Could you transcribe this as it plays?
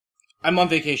I'm on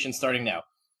vacation starting now,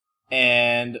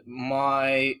 and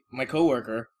my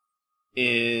coworker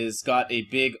is got a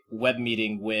big web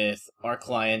meeting with our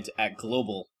client at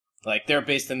Global. Like, they're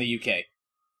based in the UK.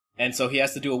 And so he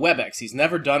has to do a WebEx. He's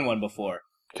never done one before.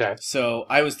 Okay. So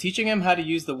I was teaching him how to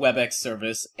use the WebEx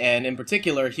service, and in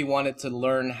particular, he wanted to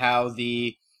learn how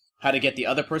to get the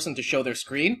other person to show their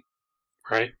screen.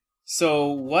 Right. So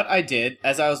what I did,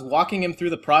 as I was walking him through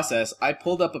the process, I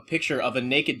pulled up a picture of a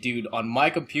naked dude on my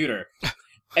computer.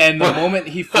 And the moment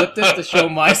he flipped it to show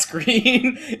my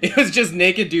screen, it was just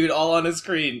naked dude all on his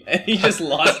screen. And he just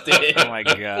lost it. Oh my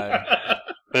god.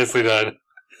 Nicely done.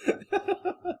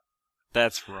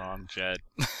 That's wrong, Jet.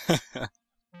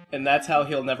 And that's how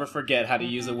he'll never forget how to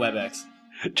use a WebEx.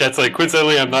 Jet's like,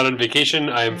 coincidentally, I'm not on vacation,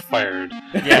 I am fired.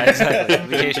 Yeah, exactly.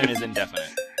 Vacation is indefinite.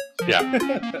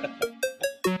 Yeah.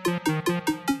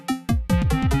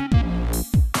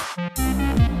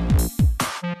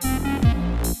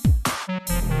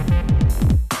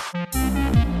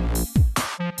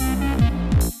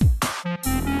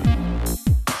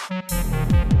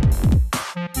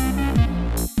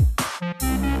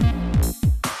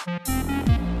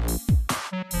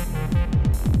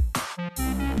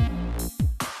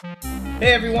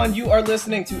 Hey everyone, you are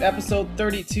listening to episode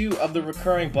 32 of the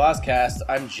recurring Bosscast.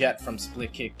 I'm Jet from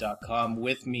SplitCake.com.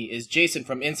 With me is Jason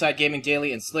from Inside Gaming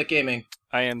Daily and Slick Gaming.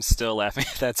 I am still laughing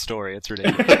at that story. It's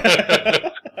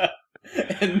ridiculous.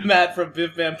 And Matt from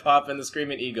Biff Van Pop and the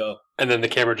Screaming Ego. And then the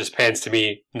camera just pans to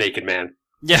me, naked man.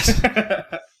 Yes.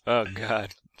 Oh,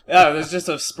 God. Yeah, it was just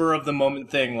a spur of the moment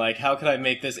thing, like, how could I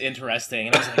make this interesting?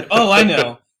 And I was like, oh, I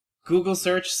know. Google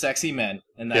search sexy men.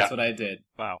 And that's what I did.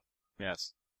 Wow.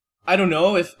 Yes. I don't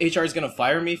know if HR is going to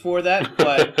fire me for that,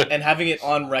 but and having it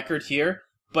on record here,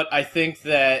 but I think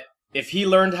that if he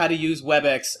learned how to use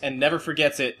WebEx and never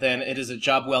forgets it, then it is a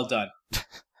job well done.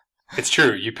 It's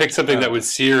true. You picked something that would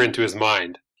sear into his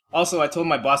mind. Also, I told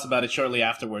my boss about it shortly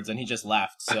afterwards, and he just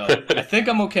laughed, so I think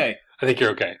I'm okay. I think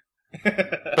you're okay.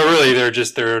 But really,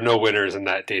 there are no winners in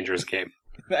that dangerous game.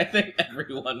 I think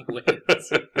everyone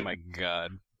wins. Oh, my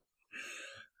God.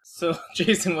 So,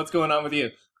 Jason, what's going on with you?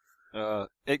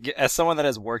 As someone that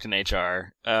has worked in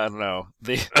HR, I don't know,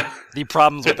 the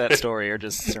problems with that story are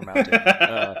just surmounted.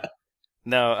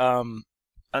 Not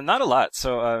a lot.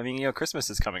 So, I mean, Christmas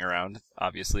is coming around,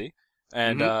 obviously,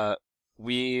 and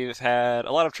we've had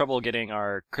a lot of trouble getting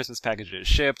our Christmas packages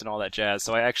shipped and all that jazz.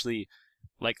 So I actually,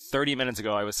 like 30 minutes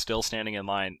ago, I was still standing in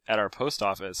line at our post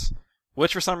office,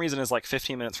 which for some reason is like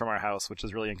 15 minutes from our house, which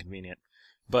is really inconvenient.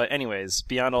 But anyways,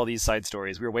 beyond all these side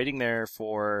stories, we were waiting there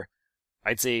for,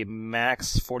 I'd say,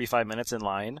 max 45 minutes in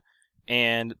line,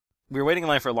 and we were waiting in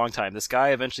line for a long time. This guy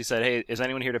eventually said, hey, is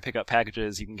anyone here to pick up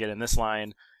packages? You can get in this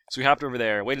line. So we hopped over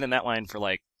there, waited in that line for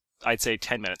like, I'd say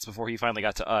 10 minutes before he finally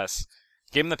got to us.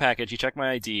 Gave him the package, he checked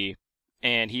my ID,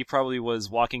 and he probably was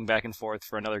walking back and forth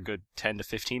for another good 10 to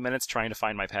 15 minutes trying to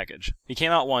find my package. He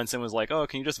came out once and was like, oh,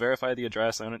 can you just verify the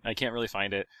address? I can't really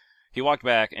find it. He walked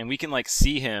back, and we can like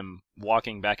see him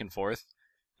walking back and forth,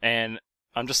 and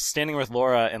I'm just standing with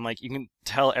Laura, and like you can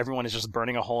tell everyone is just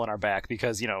burning a hole in our back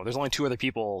because, there's only 2 other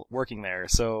people working there.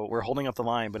 So we're holding up the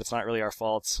line, but it's not really our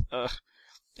fault.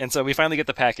 And so we finally get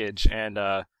the package, and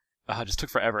it just took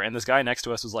forever. And this guy next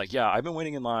to us was like, yeah, I've been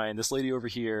waiting in line. This lady over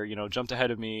here, jumped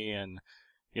ahead of me, and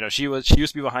she used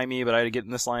to be behind me, but I had to get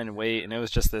in this line and wait. And it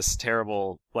was just this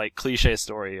terrible, like, cliche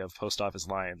story of post office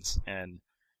lines. And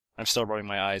I'm still rubbing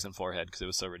my eyes and forehead because it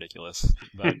was so ridiculous.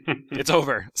 But it's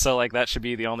over. So, like, that should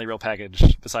be the only real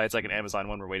package besides, like, an Amazon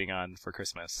one we're waiting on for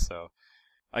Christmas. So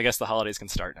I guess the holidays can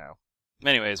start now.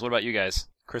 Anyways, what about you guys?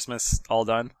 Christmas all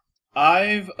done?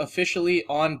 I've officially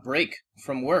on break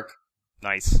from work.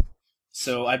 Nice.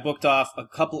 So I booked off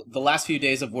the last few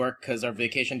days of work because our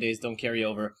vacation days don't carry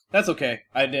over. That's okay.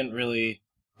 I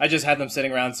just had them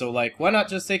sitting around, so, like, why not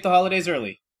just take the holidays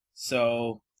early?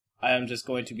 So I am just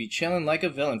going to be chilling like a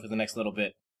villain for the next little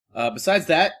bit. Besides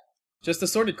that, just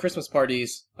assorted Christmas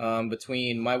parties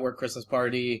between my work Christmas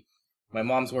party, my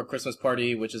mom's work Christmas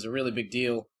party, which is a really big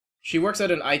deal. She works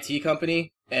at an IT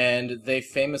company, and they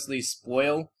famously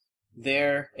spoil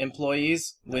their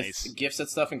employees with gifts and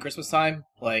stuff in Christmas time.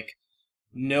 Like,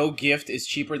 no gift is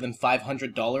cheaper than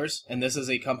 $500, and this is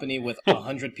a company with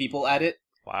 100 people at it.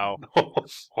 Wow.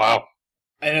 Wow.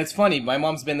 And it's funny, my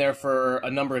mom's been there for a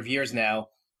number of years now,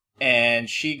 and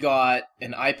she got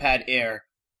an iPad Air.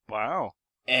 Wow.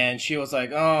 And she was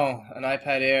like, oh, an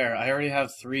iPad Air. I already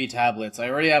have 3 tablets. I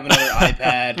already have another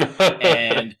iPad,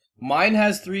 and mine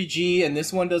has 3G, and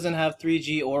this one doesn't have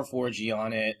 3G or 4G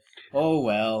on it. Oh,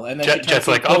 well. And then she turns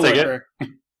to her coworker.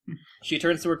 She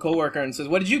turns to her coworker and says,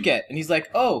 what did you get? And he's like,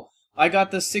 oh, I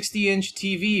got the 60-inch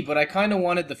TV, but I kind of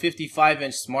wanted the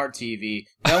 55-inch smart TV.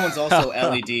 That one's also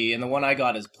LED, and the one I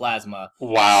got is plasma.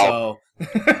 Wow.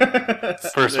 So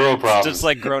First world problem. Just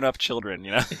like grown-up children,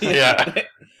 you know? Yeah.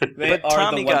 they But are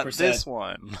Tommy the 1%. got this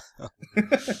one.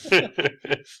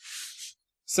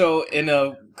 So in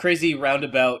a crazy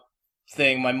roundabout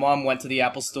thing, my mom went to the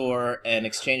Apple store and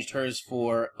exchanged hers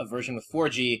for a version with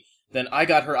 4G. Then I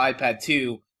got her iPad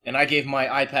 2, and I gave my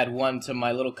iPad 1 to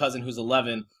my little cousin who's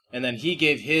 11, and then he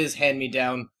gave his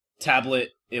hand-me-down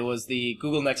tablet. It was the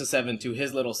Google Nexus 7 to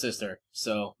his little sister.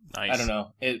 So, Nice. I don't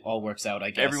know. It all works out,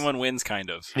 I guess. Everyone wins, kind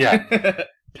of. Yeah.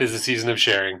 'Tis the season of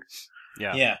sharing.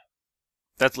 Yeah. Yeah.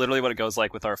 That's literally what it goes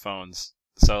like with our phones.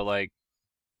 So, like,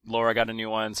 Laura got a new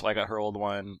one, so I got her old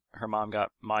one. Her mom got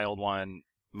my old one.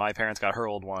 My parents got her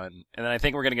old one. And then I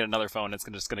think we're going to get another phone. It's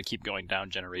just going to keep going down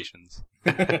generations.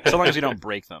 So long as we don't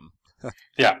break them.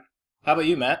 Yeah. How about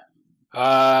you, Matt?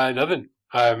 Nothing.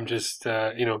 I'm just,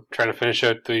 trying to finish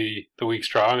out the week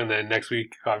strong, and then next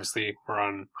week, obviously, we're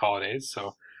on holidays,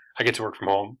 so I get to work from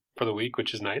home for the week,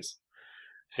 which is nice.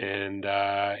 And,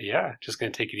 just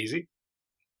gonna take it easy.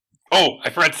 Oh, I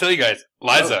forgot to tell you guys,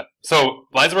 Liza. So,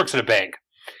 Liza works at a bank.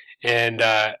 And,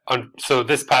 so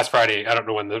this past Friday, I don't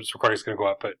know when this recording is gonna go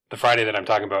up, but the Friday that I'm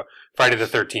talking about, Friday the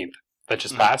 13th, that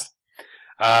just passed.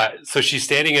 So she's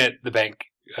standing at the bank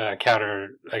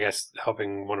counter, I guess,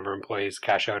 helping one of her employees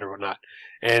cash out or whatnot.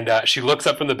 And she looks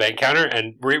up from the bank counter,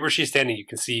 and right where she's standing, you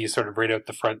can see sort of right out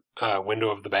the front window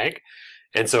of the bank.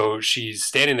 And so she's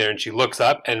standing there, and she looks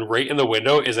up, and right in the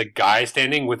window is a guy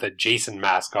standing with a Jason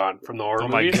mask on from the horror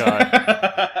movies. Oh my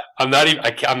god!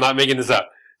 I'm not making this up.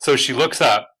 So she looks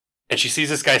up, and she sees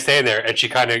this guy standing there, and she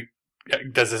kind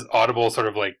of does this audible sort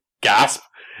of like gasp.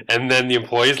 And then the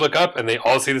employees look up, and they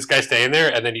all see this guy standing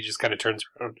there, and then he just kind of turns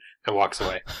around and walks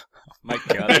away. My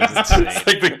god, that's insane. It's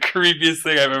like the creepiest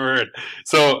thing I've ever heard.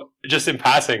 So just in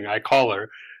passing, I call her,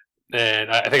 and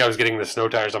I think I was getting the snow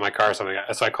tires on my car or something.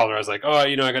 So I called her. I was like, "Oh,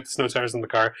 I got the snow tires on the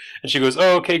car," and she goes,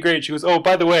 "Oh, okay, great." She goes, "Oh,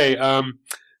 by the way,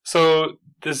 so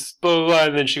this blah blah blah,"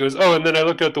 and then she goes, "Oh," and then I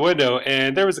looked out the window,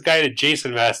 and there was a guy in a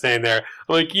Jason mask standing there.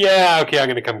 I'm like, "Yeah, okay, I'm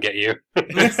gonna come get you."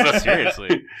 So,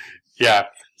 Seriously. Yeah.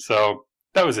 So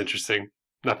that was interesting.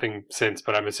 Nothing since,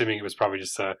 but I'm assuming it was probably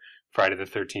just a Friday the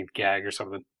 13th gag or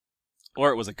something.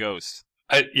 Or it was a ghost.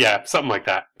 Yeah, something like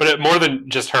that. But more than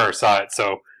just her saw it,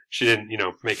 so she didn't,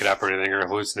 make it up or anything or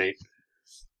hallucinate.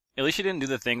 At least she didn't do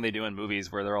the thing they do in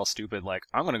movies where they're all stupid, like,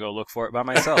 I'm going to go look for it by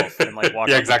myself, and like walk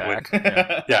Yeah, up exactly. the back.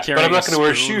 Yeah, but Carrying I'm not going to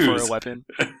wear spoon shoes. for a weapon.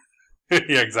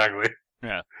 Yeah, exactly.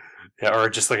 Yeah. Yeah, or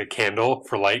just like a candle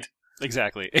for light.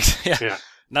 Exactly. Yeah. Yeah.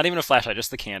 Not even a flashlight,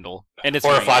 just the candle. And it's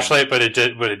Or a raining. flashlight, but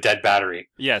with a dead battery.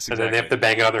 Yes, exactly. And then they have to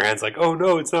bang it on their hands like, oh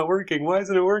no, it's not working. Why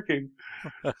isn't it working?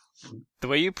 The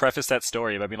way you preface that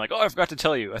story by being like, "Oh, I forgot to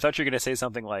tell you. I thought you were going to say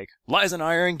something like, Liza and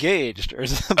I are engaged," or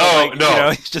something. Oh, like, no.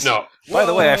 It's just, No. by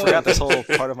the way, I Whoa. forgot this whole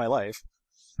part of my life.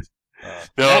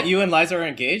 No. Matt, you and Liza are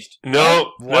engaged?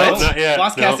 No. What? No, not yet.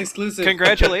 Bosscast No. exclusive.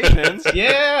 Congratulations.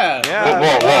 Yeah.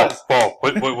 Yeah.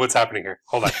 Whoa. What's happening here?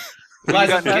 Hold on. You Liza,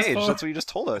 got fast engaged. forward. That's what you just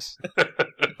told us.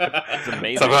 It's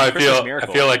amazing. Somehow I Christmas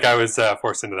miracle. feel like I was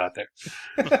forced into that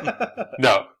there.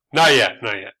 No, not yet.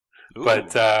 Ooh.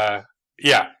 But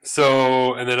yeah.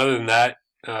 So, and then other than that,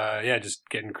 just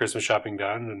getting Christmas shopping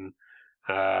done,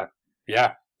 and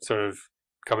sort of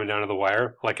coming down to the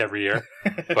wire like every year.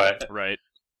 But Right.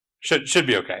 should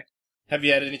be okay. Have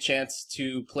you had any chance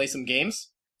to play some games?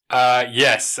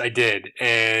 Yes, I did,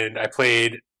 and I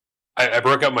played. I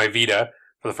broke out my Vita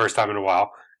for the first time in a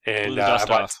while, and Blew the dust I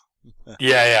bought. off.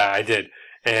 Yeah, I did,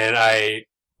 and I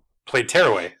played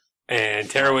Tearaway, and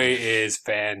Tearaway is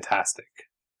fantastic.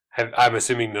 I'm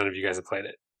assuming none of you guys have played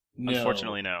it. No.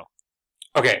 Unfortunately, no.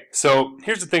 Okay, so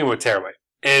here's the thing about Tearaway,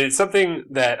 and it's something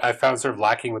that I found sort of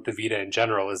lacking with the Vita in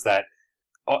general, is that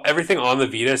everything on the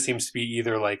Vita seems to be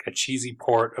either like a cheesy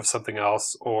port of something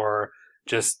else, or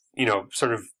just,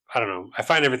 sort of, I don't know. I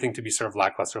find everything to be sort of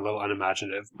lackluster, a little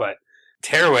unimaginative, but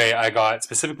Tearaway I got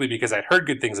specifically because I'd heard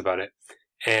good things about it.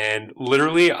 And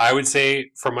literally, I would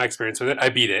say, from my experience with it, I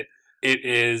beat it. It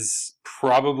is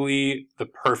probably the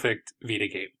perfect Vita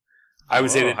game. I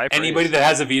would say high that praise. anybody that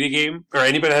has a Vita game, or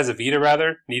anybody that has a Vita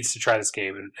rather, needs to try this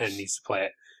game and needs to play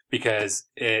it, because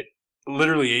it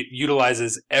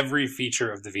utilizes every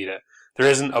feature of the Vita. There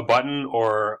isn't a button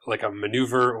or like a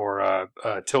maneuver or a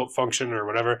tilt function or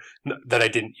whatever that I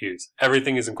didn't use.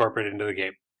 Everything is incorporated into the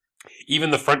game. Even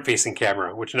the front-facing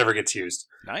camera, which never gets used.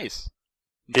 Nice.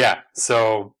 Yeah,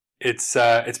 so it's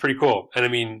pretty cool. And I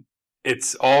mean,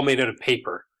 it's all made out of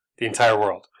paper, the entire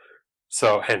world.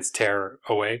 So hence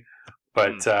Tearaway.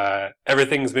 But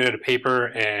everything's made out of paper,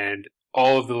 and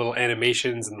all of the little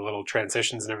animations and the little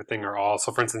transitions and everything are all,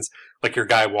 so for instance, like your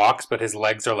guy walks, but his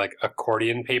legs are like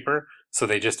accordion paper, so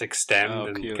they just extend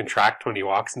and cute. contract when he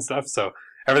walks and stuff. So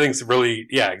everything's really,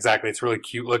 yeah, exactly. It's really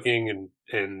cute looking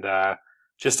and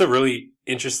just a really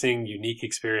interesting, unique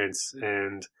experience.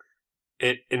 And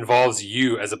it involves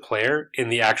you as a player in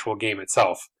the actual game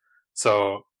itself.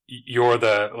 So you're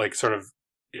the, like, sort of,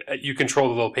 you control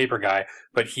the little paper guy,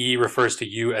 but he refers to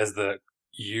you as the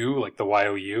you, like the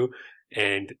YOU,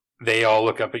 and they all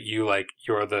look up at you like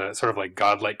you're the sort of like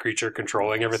godlike creature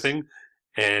controlling everything.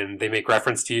 And they make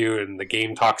reference to you, and the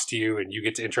game talks to you, and you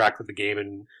get to interact with the game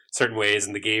in certain ways,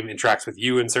 and the game interacts with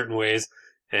you in certain ways.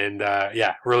 And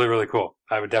yeah, really, really cool.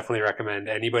 I would definitely recommend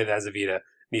anybody that has a Vita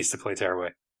needs to play Tearaway.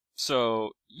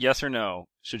 So, yes or no,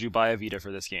 should you buy a Vita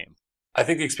for this game? I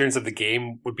think the experience of the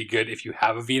game would be good if you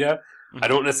have a Vita. I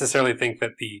don't necessarily think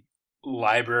that the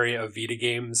library of Vita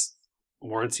games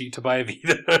warrants you to buy a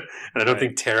Vita, and I don't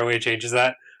think Tearaway changes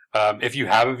that. If you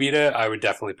have a Vita, I would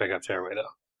definitely pick up Tearaway,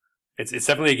 though. It's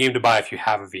definitely a game to buy if you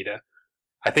have a Vita.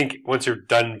 I think once you're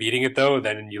done beating it, though,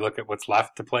 then you look at what's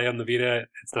left to play on the Vita,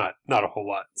 it's not a whole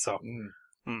lot. So,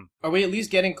 Are we at least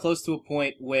getting close to a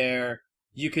point where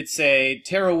you could say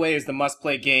Tearaway is the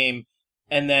must-play game,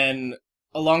 and then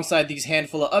alongside these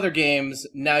handful of other games,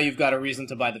 now you've got a reason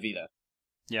to buy the Vita?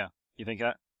 Yeah, you think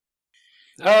that?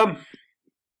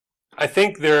 I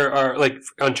think there are, like,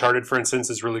 Uncharted, for instance,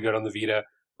 is really good on the Vita.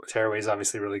 Tearaway is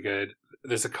obviously really good.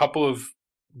 There's a couple of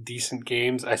decent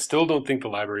games. I still don't think the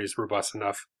library is robust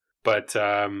enough, but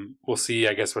we'll see,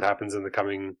 I guess, what happens in the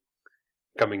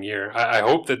coming year. I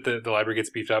hope that the library gets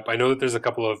beefed up. I know that there's a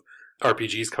couple of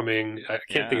RPGs coming. I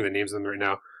can't think of the names of them right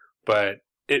now, but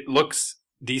it looks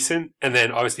decent. And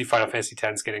then obviously Final Fantasy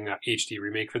X is getting a HD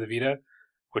remake for the Vita,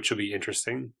 which will be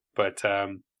interesting. But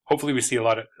hopefully we see a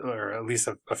lot of, or at least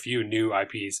a few new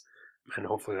IPs, and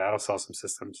hopefully that'll sell some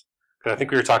systems. Because I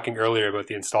think we were talking earlier about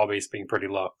the install base being pretty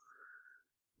low.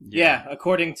 Yeah,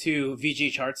 according to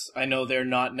VG charts, I know they're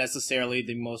not necessarily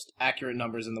the most accurate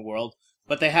numbers in the world,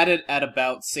 but they had it at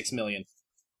about 6 million.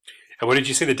 And what did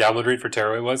you say the download rate for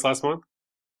Tearaway was last month?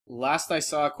 Last I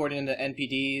saw, according to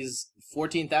NPD's,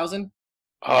 14,000?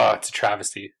 Oh, it's a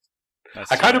travesty.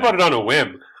 I kind of bought it on a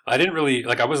whim. I didn't really,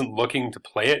 like, I wasn't looking to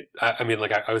play it. I mean,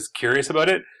 like, I was curious about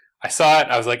it. I saw it,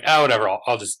 I was like, whatever,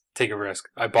 I'll just take a risk.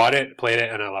 I bought it, played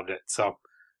it, and I loved it. So,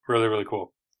 really, really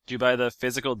cool. Did you buy the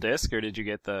physical disc, or did you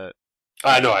get the...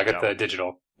 No, I got the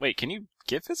digital. Wait, can you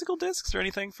get physical discs or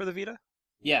anything for the Vita?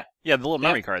 Yeah. Yeah, the little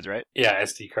memory cards, right? Yeah,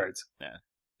 SD cards. Yeah.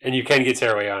 And you can get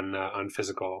Tearaway on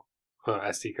physical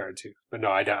SD card, too. But no,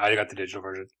 I got the digital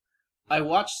version. I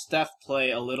watched Steph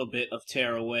play a little bit of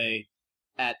Tearaway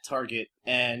at Target,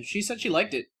 and she said she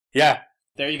liked it. Yeah.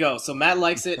 There you go. So Matt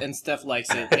likes it, and Steph likes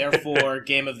it. Therefore,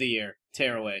 Game of the Year,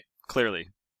 Tearaway. Clearly.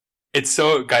 It's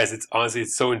so, guys,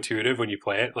 it's so intuitive when you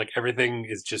play it. Like, everything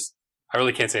is just, I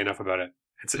really can't say enough about it.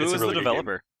 Who is the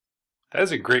developer? That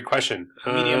is a great question.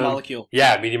 Media Molecule.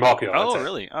 Yeah, Media Molecule. Oh,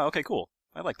 really? Oh, okay, cool.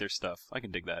 I like their stuff. I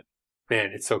can dig that.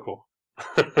 Man, it's so cool.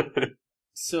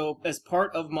 So, as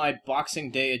part of my Boxing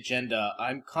Day agenda,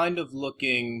 I'm kind of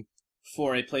looking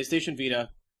for a PlayStation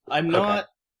Vita.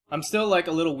 I'm still, like,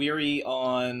 a little weary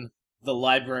on the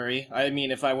library. I mean,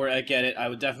 if I were to get it, I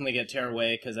would definitely get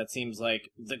Tearaway, because that seems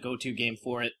like the go-to game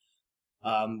for it.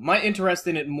 My interest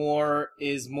in it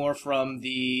is more from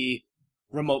the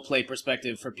remote play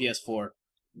perspective for PS4.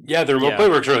 Yeah, the remote play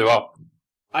works really well.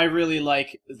 I really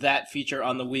like that feature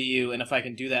on the Wii U, and if I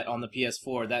can do that on the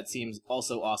PS4, that seems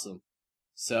also awesome.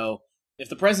 So, if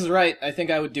the price is right, I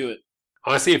think I would do it.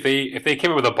 Honestly, if they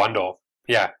came up with a bundle,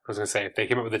 yeah, I was gonna say, if they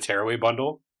came up with a Tearaway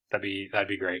bundle, that'd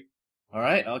be great. All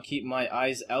right, I'll keep my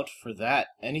eyes out for that.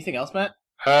 Anything else, Matt?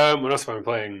 What else have I been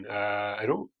playing? I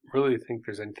don't really think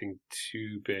there's anything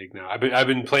too big now. I've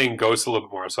been playing Ghost a little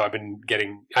bit more, so I've been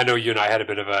getting. I know you and I had a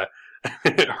bit of a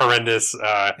horrendous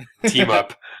team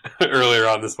up earlier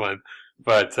on this one,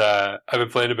 but I've been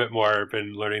playing a bit more.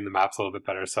 Been learning the maps a little bit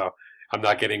better, so I'm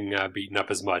not getting beaten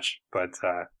up as much, but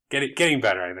getting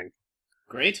better, I think.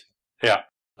 Great. Yeah.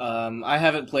 I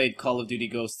haven't played Call of Duty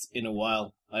Ghosts in a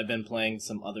while. I've been playing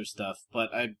some other stuff,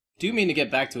 but I do mean to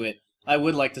get back to it. I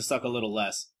would like to suck a little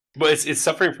less. But it's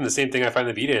suffering from the same thing I find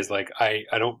the Vita is. Like, I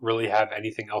don't really have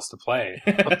anything else to play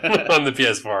on the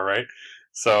PS4, right?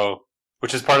 So,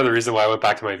 which is part of the reason why I went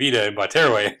back to my Vita and bought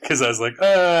Tearaway, because I was like,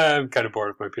 I'm kind of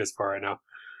bored with my PS4 right now.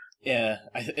 Yeah,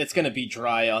 it's going to be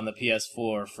dry on the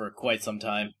PS4 for quite some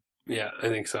time. Yeah, I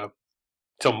think so.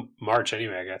 Till March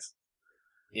anyway, I guess.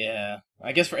 Yeah,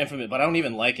 I guess for Infamous, but I don't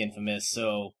even like Infamous,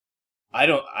 so I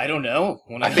don't know.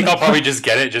 I think I'll probably just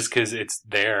get it just because it's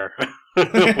there.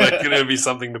 Like, it'll be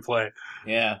something to play.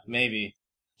 Yeah, maybe.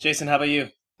 Jason, how about you?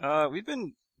 We've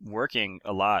been working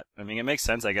a lot. I mean, it makes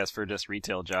sense, I guess, for just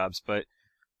retail jobs, but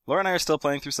Laura and I are still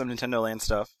playing through some Nintendo Land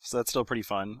stuff, so that's still pretty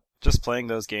fun. Just playing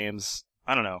those games,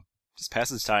 I don't know, just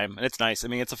passes time, and it's nice. I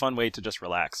mean, it's a fun way to just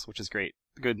relax, which is great.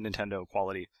 Good Nintendo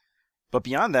quality. But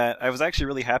beyond that, I was actually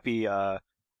really happy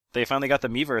they finally got the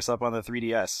Miiverse up on the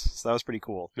 3DS, so that was pretty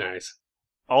cool. Nice.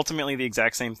 Ultimately the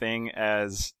exact same thing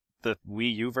as the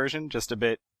Wii U version, just a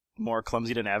bit more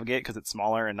clumsy to navigate because it's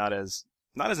smaller and not as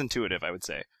intuitive, I would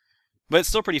say. But it's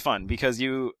still pretty fun because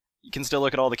you can still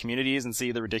look at all the communities and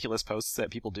see the ridiculous posts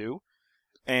that people do.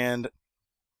 And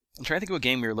I'm trying to think of a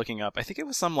game we were looking up. I think it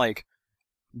was some like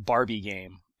Barbie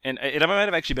game. And it might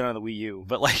have actually been on the Wii U,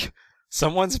 but like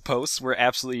someone's posts were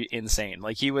absolutely insane.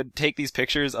 Like he would take these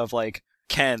pictures of like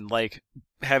Ken like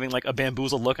having like a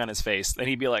bamboozled look on his face, and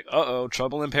he'd be like, "Uh-oh,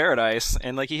 trouble in paradise."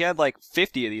 And like he had like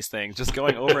 50 of these things just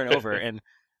going over and over, and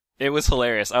it was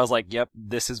hilarious. I was like, "Yep,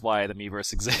 this is why the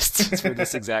Miiverse exists." It's for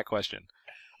this exact question.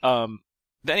 But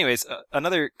anyways,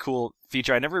 another cool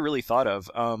feature I never really thought of.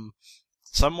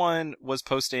 Someone was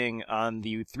posting on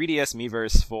the 3DS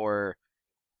Miiverse for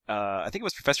I think it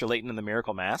was Professor Layton and the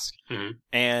Miracle Mask,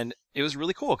 and it was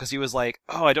really cool because he was like,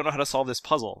 "Oh, I don't know how to solve this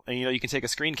puzzle," and you can take a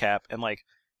screen cap and like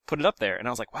put it up there, and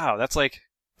I was like, "Wow,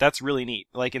 that's really neat."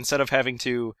 Like instead of having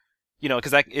to,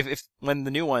 because if when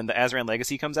the new one, the Azran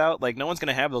Legacy comes out, like no one's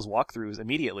gonna have those walkthroughs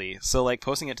immediately, so like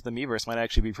posting it to the Miiverse might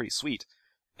actually be pretty sweet.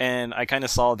 And I kind of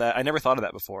saw that. I never thought of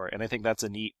that before, and I think that's a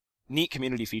neat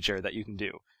community feature that you can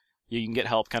do. You can get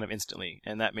help kind of instantly,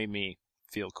 and that made me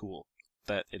feel cool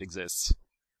that it exists.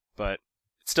 But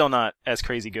it's still not as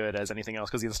crazy good as anything else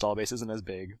because the install base isn't as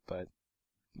big, but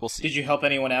we'll see. Did you help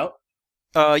anyone out?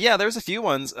 Yeah, there's a few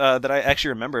ones that I actually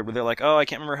remembered where they're like, "Oh, I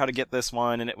can't remember how to get this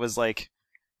one," and it was like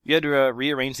you had to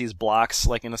rearrange these blocks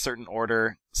like in a certain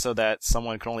order so that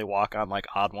someone could only walk on like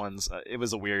odd ones. It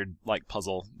was a weird like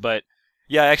puzzle, but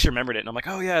yeah, I actually remembered it, and I'm like,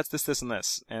 "Oh yeah, it's this, this, and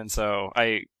this," and so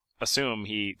I assume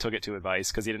he took it to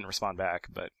advice because he didn't respond back,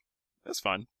 but it was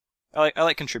fun. I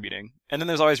like contributing, and then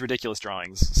there's always ridiculous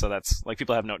drawings. So that's like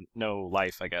people have no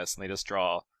life, I guess, and they just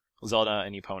draw Zelda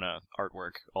and Epona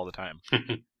artwork all the time.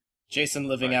 Jason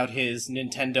living out his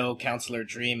Nintendo counselor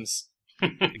dreams.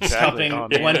 Exactly.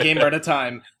 Helping one gamer at a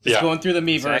time. Just going through the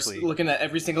Miiverse, Exactly. looking at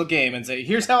every single game and say,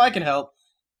 "Here's how I can help."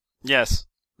 Yes,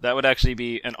 that would actually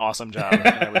be an awesome job, and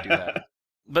I would do that.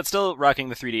 But still rocking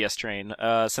the 3DS train.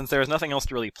 Since there was nothing else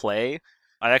to really play,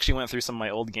 I actually went through some of my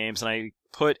old games, and I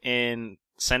put in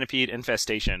Centipede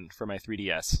Infestation for my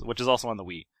 3DS, which is also on the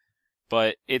Wii.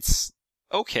 But it's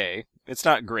okay. It's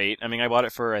not great. I mean, I bought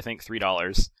it for, I think,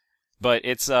 $3. But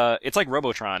it's like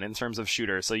Robotron in terms of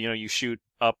shooter. So, you shoot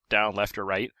up, down, left, or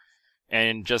right,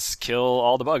 and just kill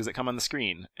all the bugs that come on the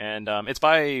screen. And it's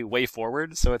by Way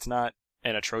Forward, so it's not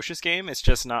an atrocious game. It's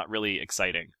just not really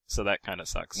exciting. So that kind of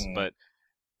sucks. But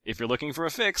if you're looking for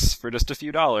a fix for just a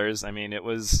few dollars, I mean,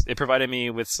 it provided me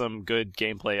with some good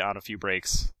gameplay on a few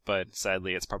breaks, but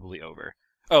sadly it's probably over.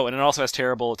 Oh, and it also has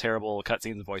terrible, terrible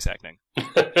cutscenes and voice acting.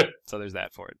 So there's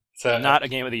that for it. So not a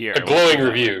game of the year. A glowing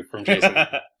review from Jason.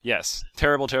 Yes.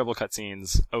 Terrible, terrible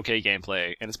cutscenes, okay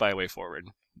gameplay, and it's by Way Forward.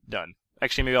 Done.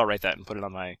 Actually, maybe I'll write that and put it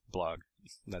on my blog.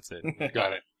 That's it.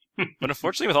 Got it. But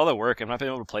unfortunately, with all the work, I've not been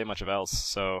able to play much of else,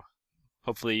 so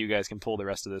hopefully you guys can pull the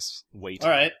rest of this weight.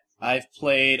 Alright. I've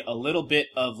played a little bit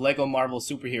of Lego Marvel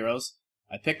Superheroes.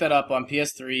 I picked that up on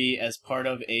PS3 as part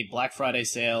of a Black Friday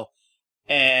sale,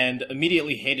 and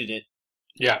immediately hated it.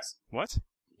 Yes. What?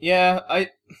 Yeah,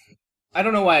 I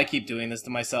don't know why I keep doing this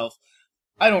to myself.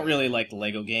 I don't really like the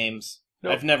Lego games.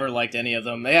 Nope. I've never liked any of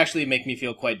them. They actually make me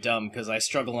feel quite dumb because I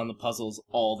struggle on the puzzles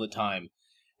all the time.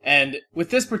 And with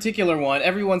this particular one,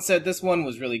 everyone said this one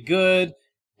was really good,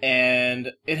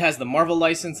 and it has the Marvel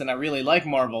license, and I really like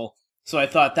Marvel, so I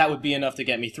thought that would be enough to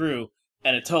get me through,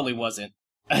 and it totally wasn't.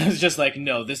 I was just like,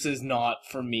 no, this is not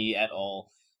for me at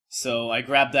all. So I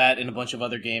grabbed that and a bunch of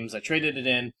other games, I traded it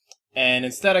in, and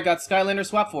instead I got Skylander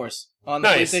Swap Force on the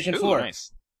PlayStation 4.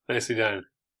 Nice. Nicely done.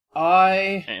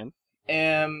 I And?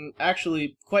 am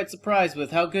actually quite surprised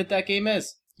with how good that game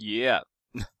is. Yeah.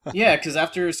 Yeah, because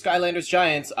after Skylanders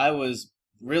Giants, I was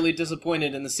really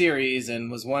disappointed in the series and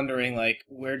was wondering, like,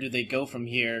 where do they go from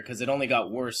here? Because it only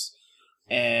got worse.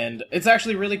 And it's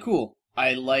actually really cool.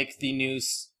 I like the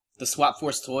Swap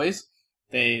Force toys.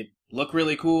 They look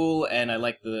really cool, and I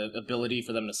like the ability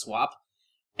for them to swap.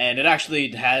 And it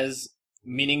actually has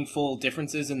meaningful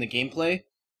differences in the gameplay,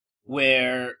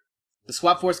 where the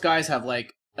Swap Force guys have,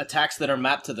 like, attacks that are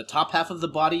mapped to the top half of the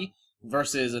body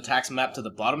versus attacks mapped to the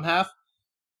bottom half.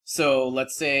 So,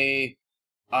 let's say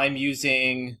I'm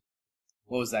using...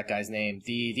 What was that guy's name?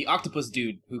 The octopus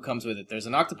dude who comes with it. There's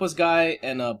an octopus guy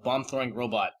and a bomb-throwing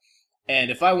robot. And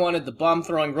if I wanted the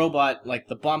bomb-throwing robot, like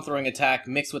the bomb-throwing attack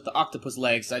mixed with the octopus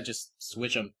legs, I'd just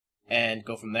switch them and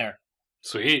go from there.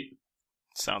 Sweet.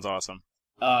 Sounds awesome.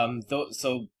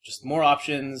 So just more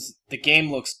options. The game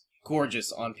looks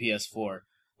gorgeous on PS4.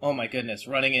 Oh my goodness,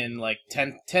 running in like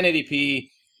 1080p,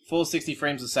 full 60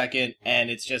 frames a second, and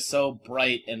it's just so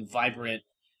bright and vibrant.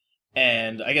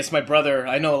 And I guess my brother,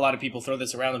 I know a lot of people throw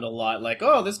this around a lot, like,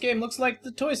 oh, this game looks like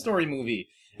the Toy Story movie.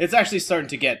 It's actually starting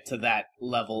to get to that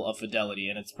level of fidelity,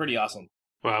 and it's pretty awesome.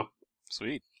 Wow.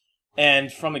 Sweet.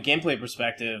 And from a gameplay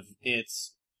perspective,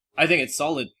 I think it's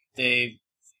solid. They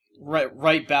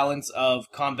right balance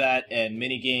of combat and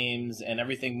mini games, and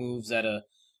everything moves at a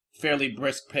fairly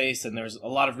brisk pace, and there's a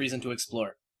lot of reason to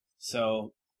explore.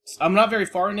 So I'm not very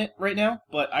far in it right now,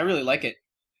 but I really like it.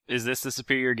 Is this the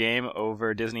superior game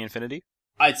over Disney Infinity?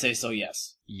 I'd say so,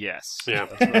 yes. Yes. Yeah.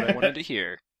 That's what I wanted to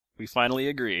hear. We finally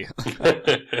agree.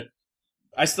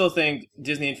 I still think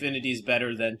Disney Infinity is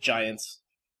better than Giants,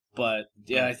 but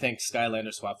yeah, I think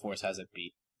Skylander Swap Force has it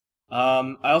beat.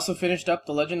 I also finished up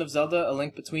The Legend of Zelda: A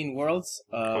Link Between Worlds.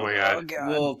 Oh my god.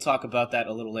 We'll talk about that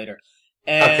a little later.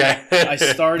 And Okay. I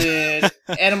started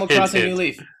Animal Crossing New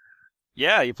Leaf.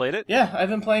 Yeah, you played it? Yeah, I've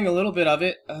been playing a little bit of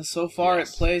it. So far,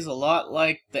 Yes. It plays a lot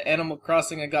like the Animal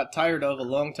Crossing I got tired of a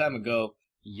long time ago.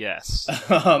 Yes.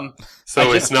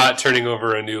 So it's not turning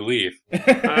over a new leaf.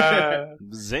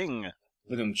 Zing.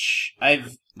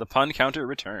 The pun counter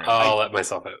returned. I'll let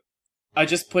myself out. I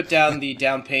just put down the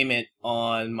down payment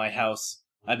on my house.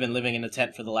 I've been living in a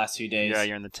tent for the last few days. Yeah,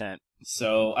 you're in the tent.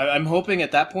 So I'm hoping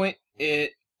at that point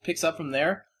it picks up from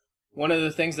there. One of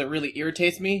the things that really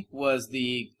irritates me was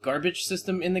the garbage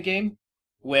system in the game,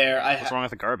 where What's wrong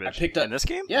with the garbage? I picked up, in this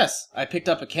game? Yes, I picked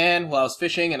up a can while I was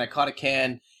fishing, and I caught a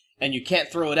can, and you can't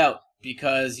throw it out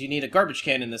because you need a garbage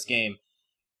can in this game.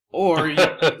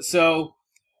 So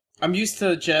I'm used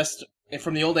to just,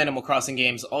 from the old Animal Crossing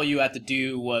games, all you had to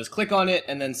do was click on it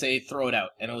and then say throw it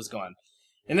out, and it was gone.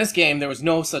 In this game, there was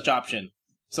no such option.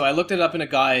 So I looked it up in a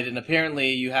guide, and apparently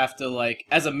you have to, like,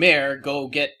 as a mayor, go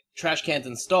get trash cans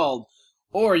installed,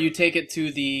 or you take it to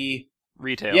the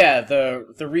Retail. Yeah, the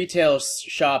retail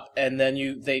shop, and then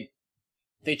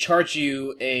they charge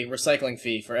you a recycling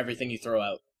fee for everything you throw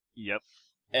out. Yep.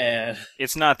 And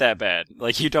It's not that bad.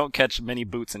 Like, you don't catch many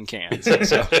boots in cans.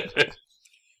 So.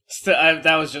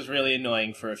 that was just really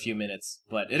annoying for a few minutes,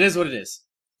 but it is what it is.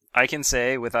 I can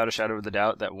say, without a shadow of a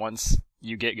doubt, that once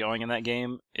you get going in that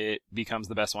game, it becomes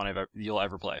the best one you'll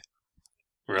ever play.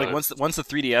 Really? Like, once the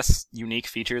 3DS unique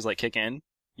features, like, kick in,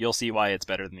 you'll see why it's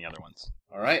better than the other ones.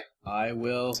 All right, I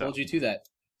will hold you to that.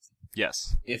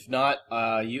 Yes. If not,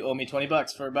 you owe me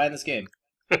 $20 for buying this game.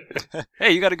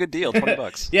 Hey, you got a good deal,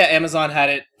 $20. Yeah, Amazon had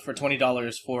it for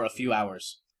 $20 for a few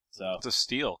hours. So It's a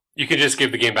steal. You could just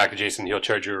give the game back to Jason. He'll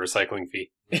charge you a recycling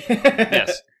fee.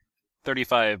 Yes.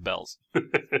 35 bells.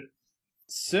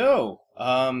 So,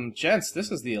 gents,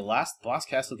 this is the last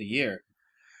Bosscast of the year.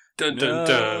 Dun dun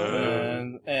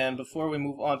dun. And before we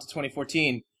move on to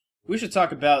 2014, we should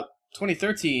talk about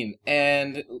 2013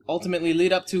 and ultimately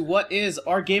lead up to what is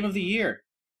our game of the year.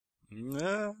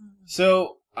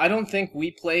 So, I don't think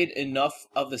we played enough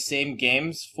of the same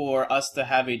games for us to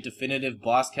have a definitive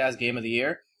Bosscast game of the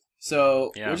year.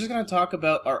 So, Yeah. we're just going to talk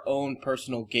about our own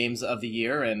personal games of the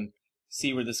year and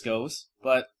see where this goes.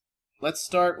 But let's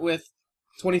start with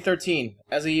 2013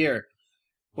 as a year.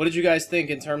 What did you guys think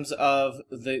in terms of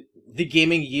the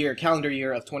gaming year, calendar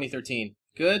year of 2013?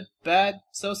 Good? Bad?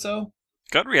 So-so?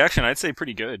 Gut reaction, I'd say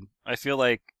pretty good. I feel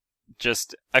like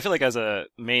as a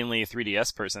mainly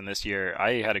 3DS person this year,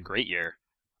 I had a great year.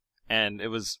 And it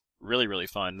was really, really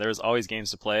fun. There was always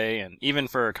games to play, and even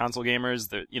for console gamers,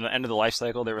 the end of the life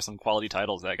cycle, there were some quality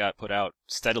titles that got put out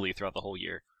steadily throughout the whole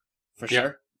year. For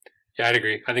sure. Yeah, I'd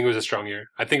agree. I think it was a strong year.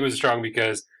 I think it was strong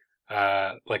because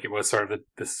it was sort of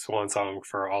the swan song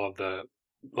for all of the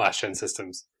last gen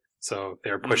systems. So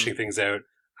they were pushing things out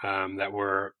that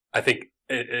were, I think,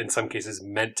 in some cases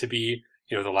meant to be,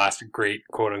 the last great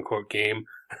quote unquote game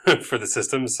for the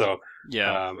system. So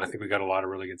Yeah. I think we got a lot of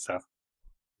really good stuff.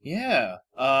 Yeah.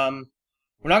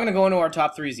 We're not going to go into our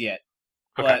top threes yet.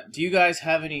 Okay. But do you guys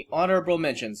have any honorable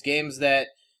mentions? Games that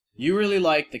you really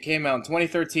liked that came out in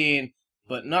 2013,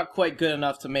 but not quite good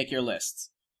enough to make your lists?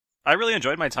 I really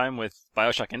enjoyed my time with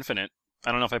BioShock Infinite.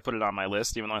 I don't know if I put it on my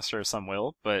list, even though I'm sure some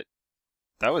will, but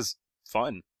that was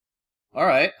fun. All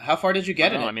right. How far did you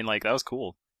get in it? I mean, that was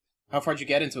cool. How far did you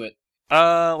get into it?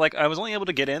 I was only able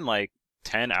to get in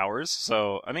 10 hours,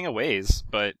 so I mean a ways,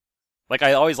 but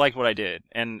I always liked what I did,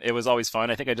 and it was always fun.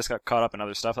 I think I just got caught up in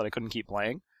other stuff that I couldn't keep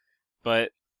playing,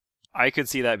 but I could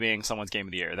see that being someone's game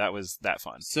of the year. That was that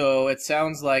fun. So it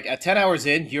sounds like at 10 hours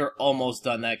in, you're almost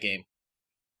done that game.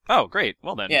 Oh, great.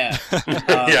 Well then. Yeah.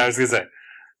 Yeah, I was gonna say.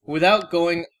 Without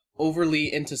going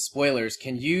overly into spoilers,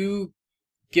 can you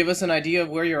give us an idea of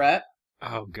where you're at?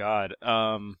 Oh God.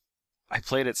 I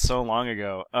played it so long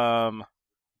ago.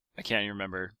 I can't even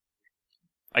remember.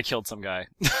 I killed some guy.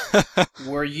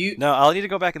 Were you? No, I'll need to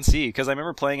go back and see because I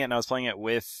remember playing it and I was playing it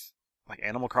with like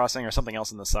Animal Crossing or something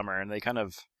else in the summer, and they kind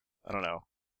of, I don't know.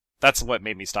 That's what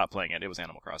made me stop playing it. It was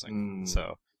Animal Crossing.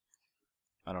 So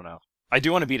I don't know. I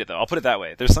do want to beat it though. I'll put it that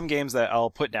way. There's some games that I'll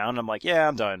put down and I'm like, yeah,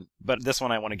 I'm done. But this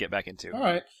one I want to get back into. All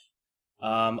right.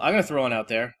 I'm gonna throw one out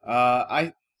there.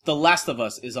 The Last of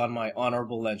Us is on my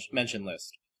honorable mention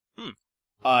list.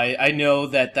 I know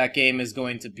that game is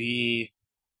going to be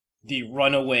the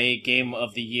runaway game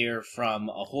of the year from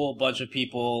a whole bunch of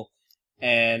people,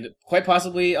 and quite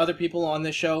possibly other people on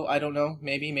this show. I don't know.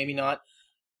 Maybe, maybe not.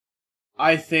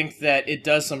 I think that it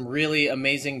does some really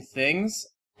amazing things,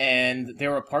 and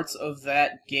there were parts of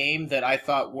that game that I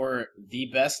thought were the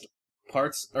best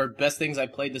parts, or best things I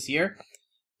played this year.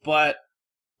 But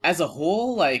as a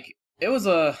whole, like, it was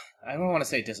I don't want to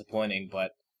say disappointing,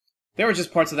 but there were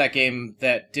just parts of that game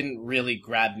that didn't really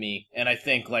grab me, and I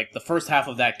think, like, the first half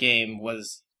of that game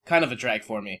was kind of a drag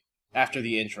for me after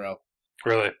the intro.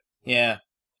 Really? Yeah.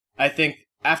 I think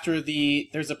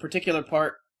there's a particular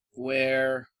part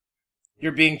where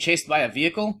you're being chased by a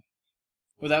vehicle,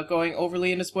 without going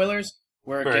overly into spoilers,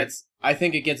 where I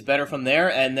think it gets better from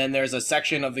there, and then there's a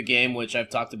section of the game which I've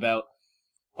talked about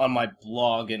on my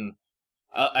blog, and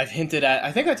I've hinted at,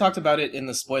 I think I talked about it in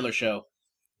the spoiler show,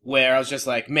 where I was just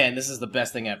like, man, this is the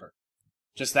best thing ever.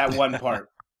 Just that one part.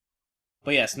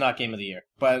 But yes, not Game of the Year.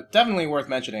 But definitely worth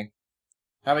mentioning.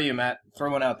 How about you, Matt?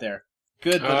 Throw one out there.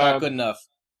 Good, but not good enough.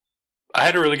 I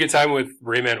had a really good time with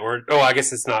Rayman Origins. Oh, I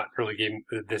guess it's not really game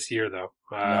this year, though.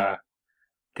 No.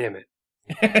 Damn it.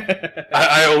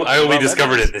 I only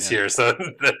discovered it this year, so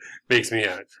that makes me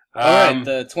out. Alright,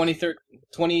 the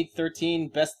 2013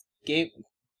 best game...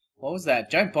 What was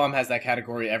that? Giant Bomb has that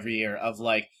category every year of,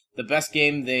 like, the best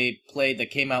game they played that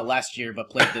came out last year but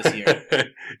played this year.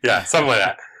 Yeah, something like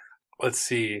that. Let's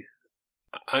see.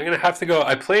 I'm going to have to go.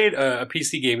 I played a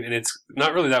PC game, and it's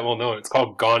not really that well known. It's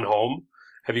called Gone Home.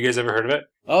 Have you guys ever heard of it?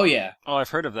 Oh, yeah. Oh, I've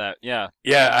heard of that, yeah.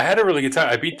 Yeah, I had a really good time.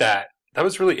 I beat that. That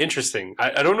was really interesting.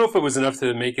 I don't know if it was enough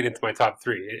to make it into my top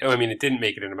three. I mean, it didn't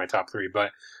make it into my top three,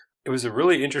 but it was a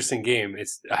really interesting game.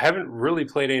 I haven't really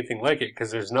played anything like it because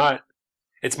there's not...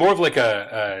 It's more of like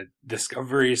a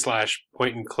discovery /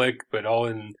 point and click, but all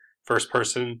in first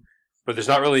person. But there's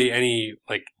not really any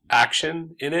like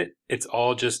action in it. It's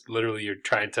all just literally you're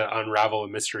trying to unravel a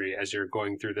mystery as you're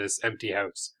going through this empty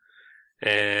house.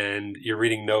 And you're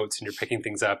reading notes and you're picking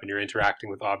things up and you're interacting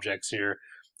with objects and you're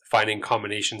finding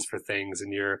combinations for things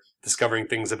and you're discovering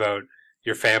things about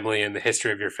your family and the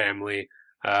history of your family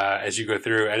as you go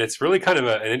through. And it's really kind of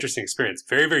an interesting experience.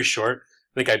 Very, very short.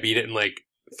 I think I beat it in like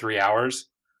 3 hours.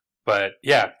 But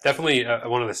yeah, definitely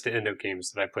one of the standout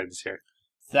games that I played this year.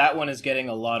 That one is getting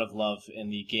a lot of love in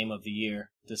the Game of the Year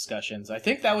discussions. I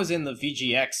think that was in the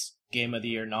VGX Game of the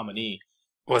Year nominee.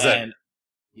 Was that?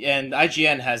 And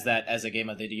IGN has that as a Game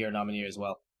of the Year nominee as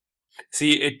well.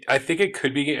 See, I think it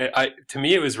could be. To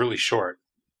me, it was really short.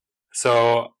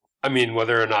 So, I mean,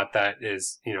 whether or not that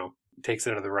is, takes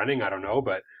it out of the running, I don't know.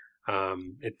 But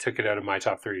it took it out of my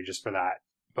top three just for that.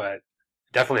 But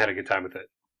definitely had a good time with it.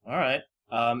 All right.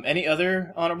 Any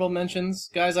other honorable mentions?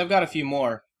 Guys, I've got a few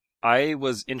more. I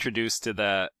was introduced to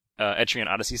the Etrian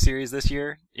Odyssey series this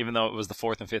year, even though it was the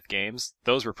 4th and 5th games.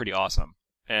 Those were pretty awesome.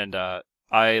 And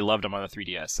I loved them on the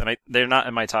 3DS. And they're not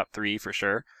in my top 3 for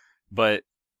sure, but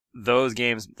those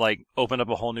games like opened up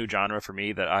a whole new genre for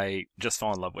me that I just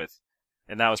fell in love with.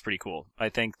 And that was pretty cool. I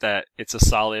think that it's a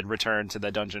solid return to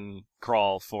the dungeon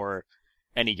crawl for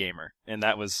any gamer. And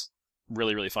that was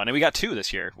really, really fun. And we got 2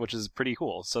 this year, which is pretty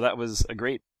cool. So that was a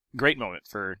great moment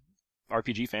for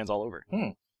RPG fans all over.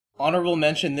 Honorable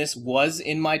mention, this was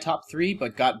in my top 3,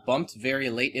 but got bumped very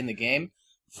late in the game.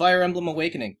 Fire Emblem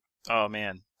Awakening. Oh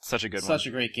man, such a good one. Such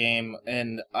a great game,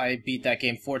 and I beat that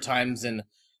game 4 times, and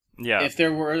yeah, if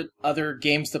there were other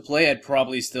games to play, I'd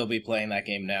probably still be playing that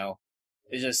game now.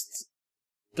 It's just,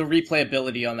 the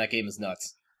replayability on that game is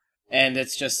nuts. And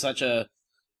it's just such a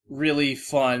really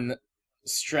fun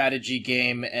strategy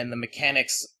game, and the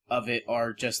mechanics of it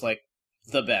are just, like,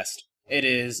 the best. It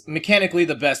is mechanically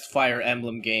the best Fire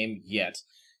Emblem game yet.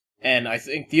 And I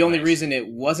think the only reason it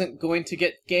wasn't going to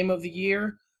get Game of the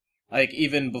Year, like,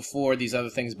 even before these other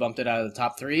things bumped it out of the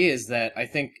top 3, is that I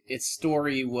think its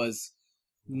story was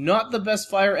not the best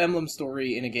Fire Emblem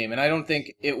story in a game. And I don't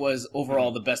think it was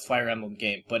overall the best Fire Emblem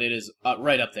game, but it is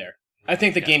right up there. I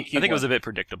think the GameCube I think it was a bit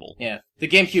predictable. Yeah, the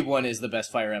GameCube one is the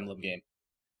best Fire Emblem game.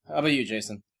 How about you,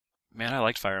 Jason? Man, I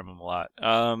liked Fire Emblem a lot.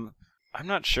 I'm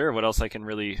not sure what else I can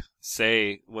really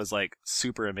say was like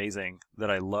super amazing that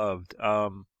I loved.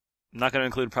 I'm not going to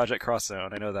include Project Cross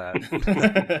Zone. I know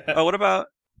that. Oh, what about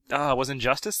was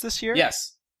Injustice this year?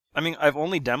 Yes. I mean, I've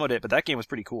only demoed it, but that game was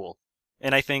pretty cool.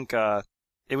 And I think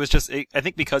it was I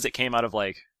think because it came out of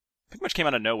like pretty much came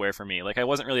out of nowhere for me. Like I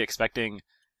wasn't really expecting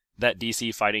that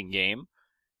DC fighting game.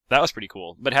 That was pretty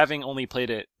cool. But having only played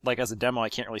it like as a demo, I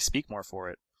can't really speak more for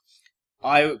it.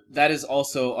 That is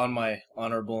also on my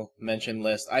honorable mention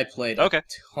list. I played a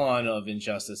ton of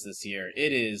Injustice this year.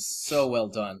 It is so well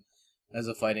done as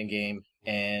a fighting game,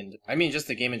 and I mean just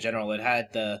the game in general. It had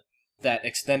that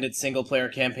extended single player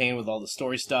campaign with all the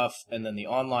story stuff, and then the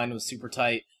online was super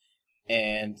tight.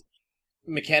 And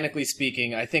mechanically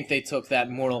speaking, I think they took that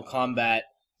Mortal Kombat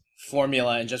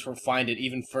formula and just refined it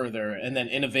even further, and then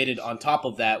innovated on top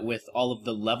of that with all of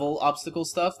the level obstacle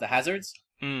stuff, the hazards.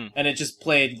 And it just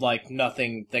played like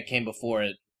nothing that came before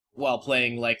it, while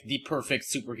playing like the perfect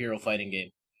superhero fighting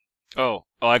game. Oh,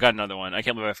 I got another one. I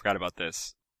can't believe I forgot about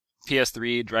this.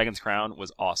 PS3 Dragon's Crown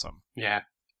was awesome. Yeah.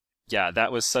 Yeah,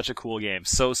 that was such a cool game.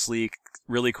 So sleek,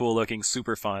 really cool looking,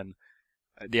 super fun.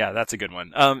 Yeah, that's a good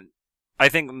one. I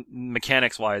think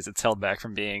mechanics-wise, it's held back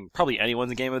from being probably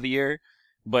anyone's game of the year,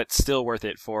 but still worth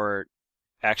it for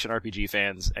action RPG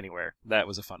fans anywhere. That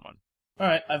was a fun one. All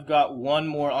right, I've got one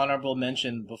more honorable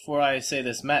mention. Before I say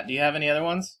this, Matt, do you have any other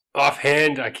ones?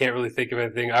 Offhand, I can't really think of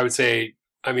anything. I would say,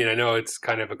 I mean, I know it's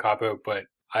kind of a cop-out, but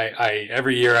I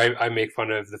every year I make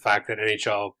fun of the fact that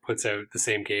NHL puts out the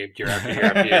same game year after year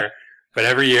after year. But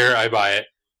every year I buy it.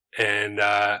 And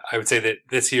I would say that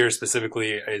this year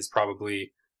specifically is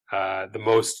probably the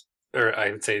most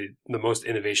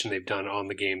innovation they've done on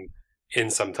the game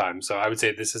in some time. So I would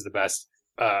say this is the best.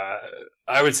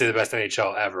 I would say the best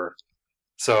NHL ever.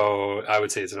 So I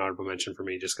would say it's an honorable mention for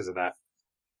me just because of that.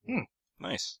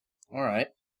 Nice. All right.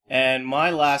 And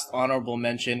my last honorable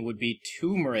mention would be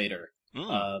Tomb Raider.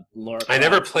 Laura, I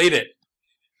never played it.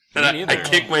 And I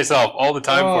kick myself all the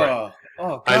time for it.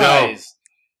 Oh, guys.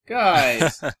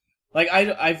 Guys. Like,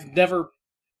 I've never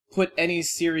put any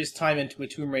serious time into a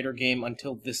Tomb Raider game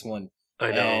until this one.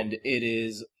 I know. And it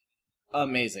is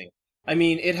amazing. I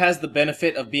mean, it has the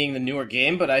benefit of being the newer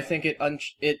game, but I think it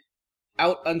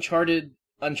out-Uncharted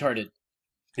Uncharted.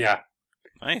 Yeah.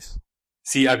 Nice.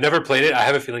 See, I've never played it. I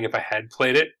have a feeling if I had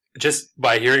played it, just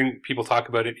by hearing people talk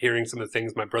about it, hearing some of the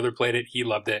things, my brother played it, he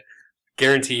loved it.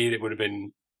 Guaranteed it would have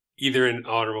been either an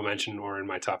honorable mention or in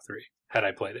my top 3 had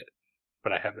I played it.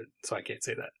 But I haven't, so I can't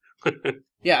say that.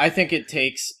 Yeah, I think it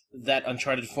takes that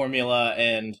Uncharted formula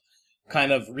and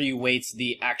kind of reweights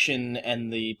the action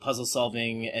and the puzzle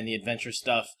solving and the adventure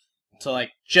stuff to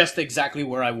like just exactly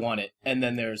where I want it. And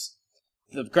then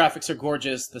the graphics are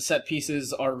gorgeous, the set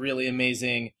pieces are really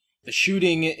amazing, the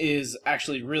shooting is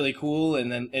actually really cool,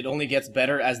 and then it only gets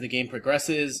better as the game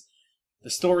progresses.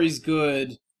 The story's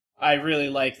good. I really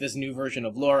like this new version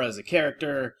of Laura as a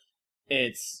character.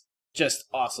 It's just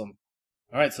awesome.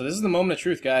 Alright, so this is the moment of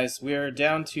truth, guys. We're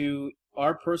down to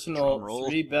our personal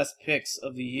 3 best picks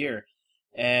of the year.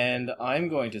 And I'm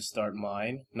going to start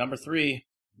mine. Number 3,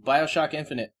 BioShock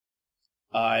Infinite.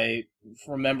 I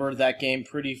remember that game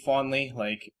pretty fondly.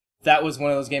 Like, that was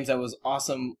one of those games that was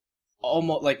awesome,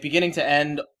 almost like beginning to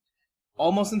end,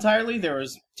 almost entirely. There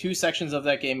was 2 sections of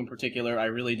that game in particular I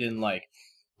really didn't like.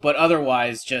 But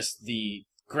otherwise, just the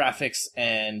graphics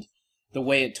and the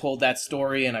way it told that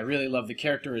story, and I really loved the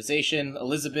characterization.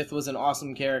 Elizabeth was an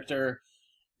awesome character,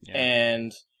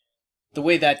 and the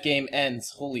way that game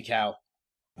ends, holy cow.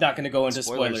 Not going to go into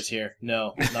spoilers here.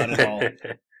 No, not at all.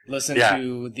 Listen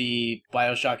to the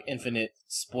BioShock Infinite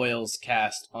spoils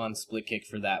cast on Splitkick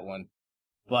for that one.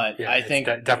 But I think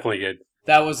definitely good.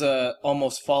 That was a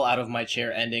almost fall out of my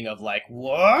chair ending of like,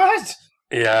 what?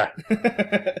 Yeah.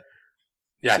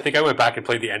 Yeah, I think I went back and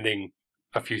played the ending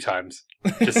a few times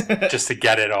just to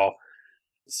get it all.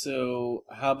 So,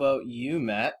 how about you,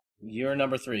 Matt? You're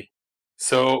number 3.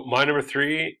 So, my number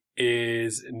 3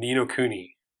 is Ni no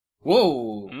Kuni.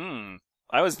 Whoa!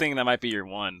 I was thinking that might be your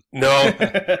 1. No,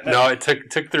 it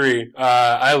took 3.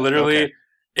 I literally,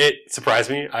 it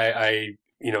surprised me. I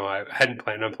hadn't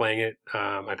planned on playing it.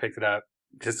 I picked it up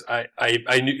because I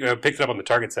picked it up on the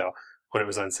Target sale when it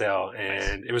was on sale,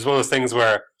 and it was one of those things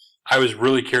where I was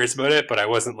really curious about it, but I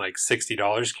wasn't like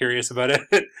 $60 curious about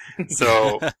it.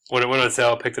 So when it went on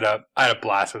sale, I picked it up. I had a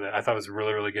blast with it. I thought it was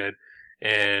really, really good,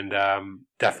 and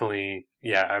definitely,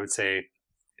 I would say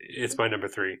it's my number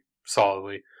 3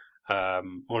 solidly.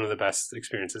 One of the best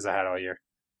experiences I had all year.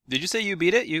 Did you say you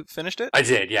beat it? You finished it? I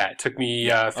did, yeah. It took me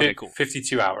cool.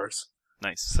 52 hours.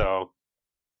 Nice. So,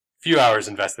 few hours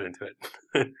invested into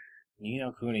it. Ni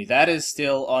no Kuni. That is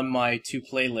still on my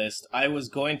to-play list. I was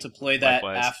going to play that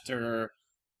Likewise. after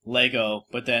Lego,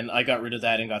 but then I got rid of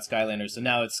that and got Skylanders. So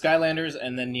now it's Skylanders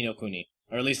and then Ni no Kuni.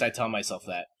 Or at least I tell myself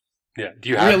that. Yeah. Do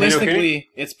you have Ni no Kuni? Realistically,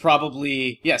 it's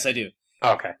probably... Yes, I do.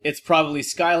 Okay. It's probably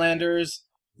Skylanders,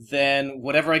 then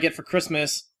whatever I get for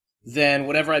Christmas, then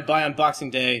whatever I buy on Boxing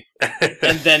Day,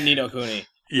 and then Ni no Kuni.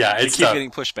 Yeah, You it's keep tough.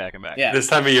 getting pushed back and back. Yeah. This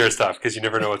time of year is tough because you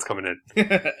never know what's coming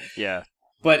in. Yeah.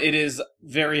 But it is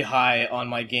very high on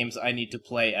my games I need to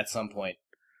play at some point.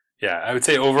 Yeah, I would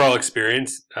say overall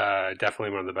experience, definitely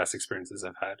one of the best experiences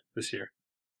I've had this year.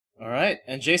 All right.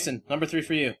 And Jason, number 3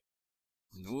 for you.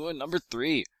 Ooh, number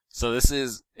 3. So this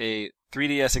is a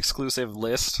 3DS exclusive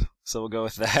list, so we'll go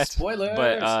with that. Spoilers!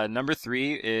 But number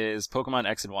 3 is Pokemon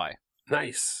X and Y.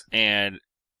 Nice. And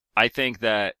I think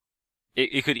that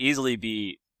it could easily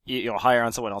be higher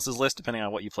on someone else's list, depending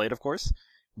on what you played, of course.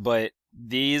 But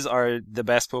these are the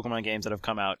best Pokemon games that have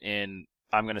come out in,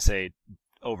 I'm going to say,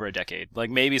 over a decade. Like,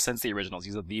 maybe since the originals.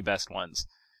 These are the best ones.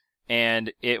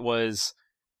 And it was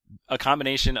a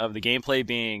combination of the gameplay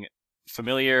being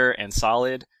familiar and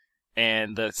solid,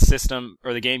 and the system,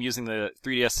 or the game using the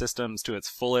 3DS systems to its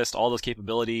fullest, all those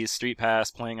capabilities, Street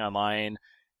Pass, playing online,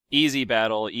 easy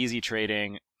battle, easy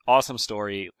trading, awesome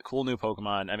story, cool new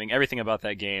Pokemon. I mean, everything about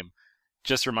that game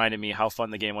just reminded me how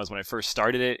fun the game was when I first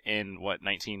started it in,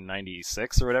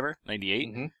 1996 or whatever, 98,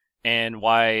 Mm-hmm. and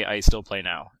why I still play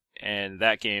now. And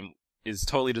that game is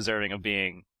totally deserving of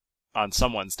being on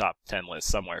someone's top 10 list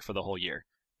somewhere for the whole year.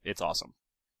 It's awesome.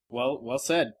 Well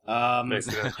said. Nice.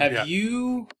 Have Yeah.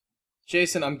 you,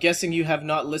 Jason, I'm guessing you have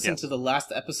not listened Yes. to the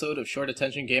last episode of Short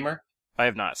Attention Gamer? I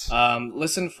have not.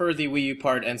 Listen for the Wii U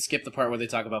part and skip the part where they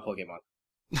talk about Pokemon.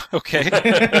 Okay.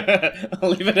 I'll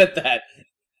leave it at that.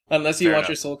 Unless you Fair want enough.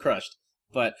 your soul crushed.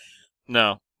 But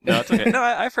No, it's okay. No,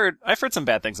 I've heard some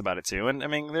bad things about it too, and I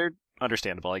mean they're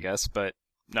understandable, I guess. But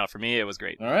no, for me it was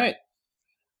great. all right.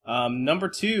 Number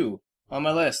 2 on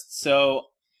my list. So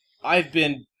I've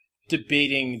been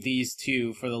debating these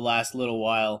two for the last little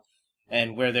while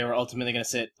and where they were ultimately going to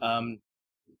sit. I'm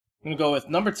going to go with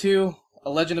number 2, A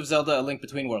Legend of Zelda: A Link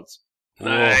Between Worlds.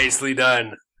 Nicely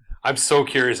done. I'm so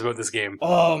curious about this game.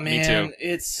 Oh Me man, too.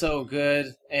 it's so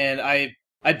good. And I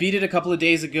beat it a couple of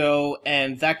days ago,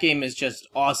 and that game is just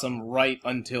awesome right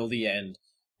until the end.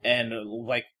 And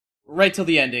like right till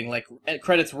the ending, like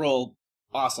credits roll,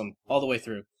 awesome all the way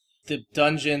through. The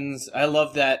dungeons, I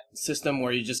love that system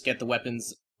where you just get the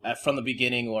weapons from the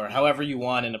beginning or however you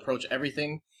want and approach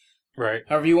everything Right.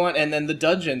 however you want. And then the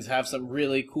dungeons have some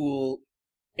really cool,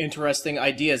 interesting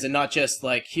ideas, and not just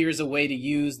like here's a way to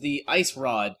use the ice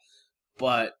rod,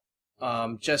 but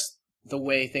just the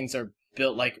way things are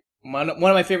built. Like one of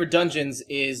my favorite dungeons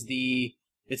is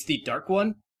it's the dark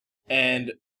one,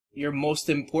 and your most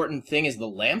important thing is the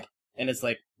lamp. And it's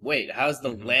like, wait, how's the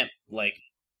lamp like?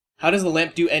 How does the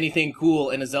lamp do anything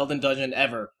cool in a Zelda dungeon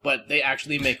ever? But they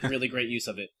actually make really great use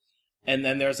of it. And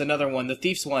then there's another one. The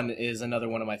Thief's one is another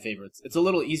one of my favorites. It's a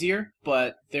little easier,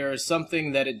 but there's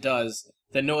something that it does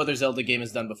that no other Zelda game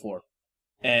has done before.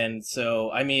 And so,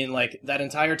 I mean, like, that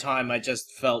entire time I just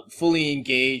felt fully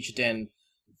engaged, and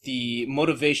the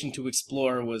motivation to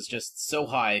explore was just so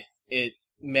high. It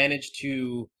managed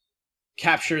to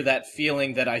capture that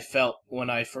feeling that I felt when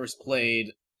I first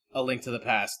played A Link to the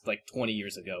Past, like, 20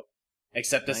 years ago.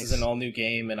 Except this is Nice. an all-new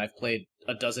game, and I've played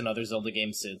a dozen other Zelda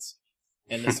games since.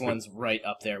 And this one's right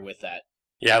up there with that.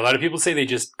 Yeah, a lot of people say they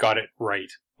just got it right.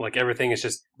 Like everything is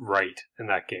just right in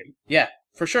that game. Yeah,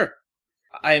 for sure.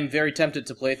 I am very tempted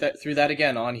to play through that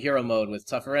again on hero mode with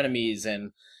tougher enemies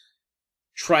and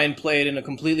try and play it in a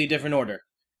completely different order.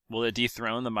 Will it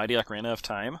dethrone the Mighty Ocarina of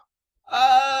Time?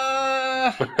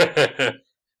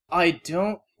 I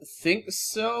don't think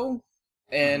so.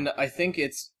 And I think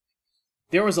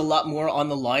there was a lot more on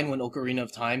the line when Ocarina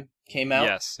of Time came out.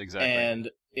 Yes, exactly. And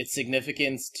its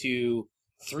significance to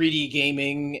 3D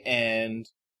gaming, and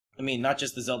I mean not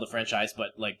just the Zelda franchise,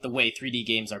 but like the way 3D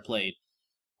games are played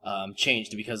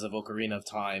changed because of Ocarina of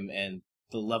Time and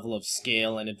the level of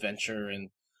scale and adventure and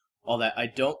all that. I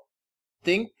don't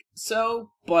think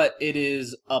so, but it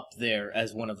is up there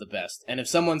as one of the best. And if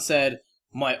someone said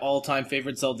my all-time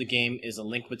favorite Zelda game is A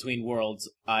Link Between Worlds,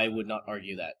 I would not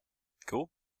argue that. Cool.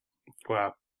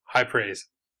 Wow. High praise.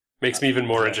 Makes me even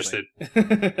more interested.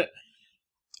 Exactly.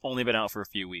 Only been out for a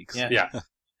few weeks. Yeah. Yeah.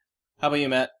 How about you,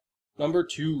 Matt? Number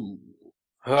 2.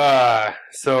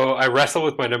 So I wrestle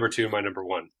with my number 2 and my number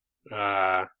 1.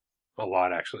 A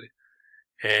lot, actually.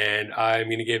 And I'm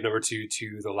going to give number 2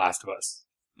 to The Last of Us.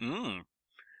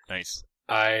 Nice.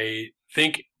 I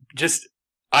think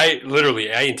I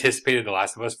anticipated The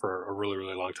Last of Us for a really,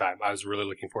 really long time. I was really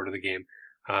looking forward to the game.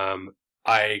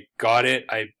 I got it.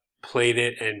 I played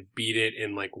it and beat it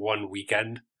in like one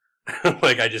weekend.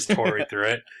 Like I just tore right through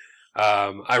it.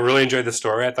 I really enjoyed the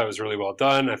story. I thought it was really well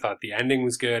done. I thought the ending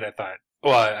was good. I thought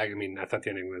the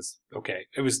ending was okay.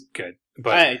 It was good,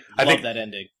 but I love think that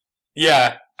ending.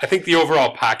 Yeah, I think the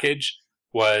overall package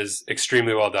was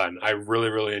extremely well done. I really,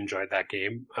 really enjoyed that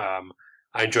game.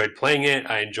 I enjoyed playing it.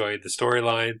 I enjoyed the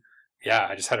storyline. Yeah,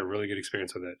 I just had a really good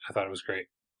experience with it. I thought it was great.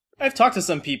 I've talked to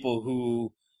some people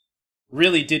who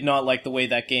really did not like the way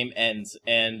that game ends,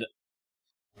 and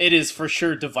it is for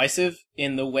sure divisive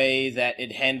in the way that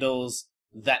it handles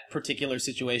that particular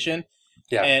situation.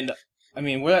 Yeah. And, I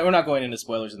mean, we're not going into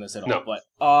spoilers in this at all, No. but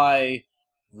I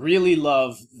really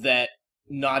love that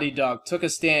Naughty Dog took a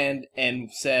stand and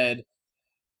said,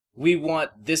 we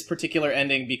want this particular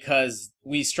ending because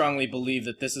we strongly believe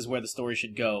that this is where the story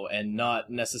should go, and not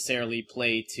necessarily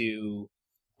play to,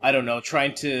 I don't know,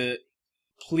 trying to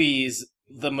please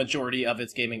the majority of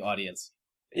its gaming audience.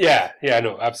 Yeah,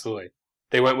 no, absolutely.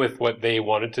 They went with what they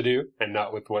wanted to do and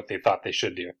not with what they thought they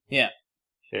should do. Yeah.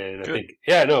 And Good. I think,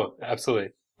 yeah, no, absolutely.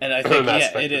 And I think,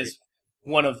 it is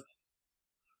one of...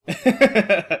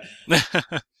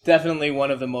 definitely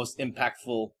one of the most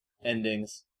impactful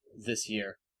endings this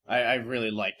year. I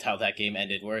really liked how that game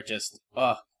ended, where it just,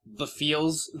 the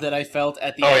feels that I felt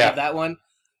at the end of that one.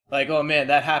 Like, oh man,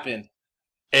 that happened.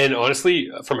 And honestly,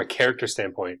 from a character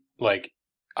standpoint, like,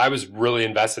 I was really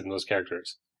invested in those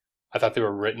characters. I thought they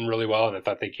were written really well, and I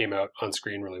thought they came out on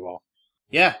screen really well.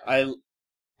 Yeah,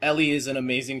 Ellie is an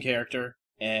amazing character,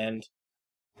 and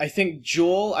I think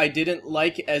Joel I didn't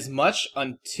like as much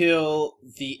until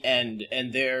the end,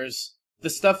 and there's the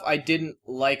stuff I didn't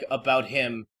like about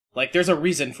him, like, there's a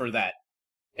reason for that.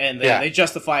 And they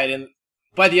justify it, and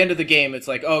by the end of the game, it's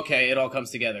like, okay, it all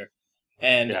comes together.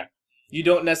 And you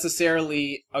don't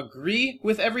necessarily agree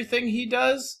with everything he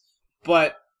does,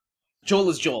 but Joel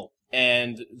is Joel,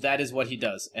 and that is what he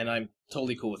does, and I'm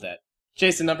totally cool with that.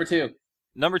 Jason, number 2.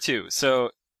 Number 2.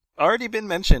 So, already been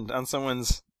mentioned on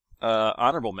someone's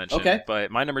honorable mention, but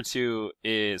my number 2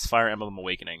 is Fire Emblem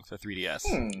Awakening for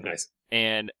 3DS. Nice.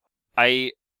 And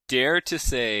I dare to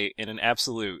say in an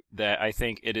absolute that I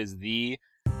think it is the...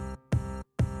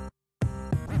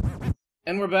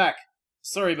 And we're back.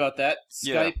 Sorry about that.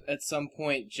 Skype at some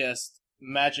point just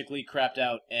magically crapped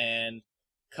out and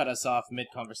cut us off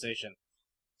mid-conversation.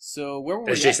 So where were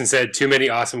we As Jason said, too many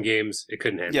awesome games. It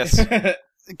couldn't handle it. Yes.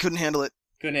 It couldn't handle it.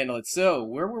 Couldn't handle it. So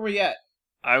where were we at?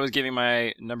 I was giving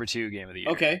my number 2 game of the year.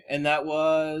 Okay, and that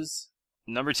was...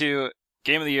 Number 2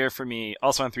 game of the year for me,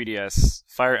 also on 3DS,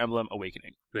 Fire Emblem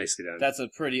Awakening. Nicely done. That's a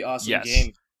pretty awesome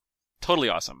game. Totally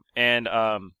awesome. And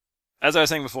as I was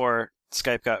saying before,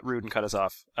 Skype got rude and cut us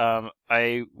off.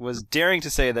 I was daring to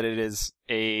say that it is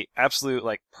a absolute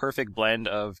perfect blend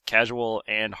of casual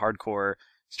and hardcore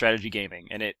strategy gaming,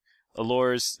 and it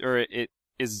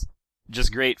is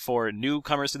just great for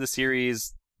newcomers to the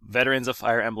series, veterans of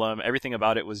Fire Emblem. Everything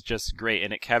about it was just great,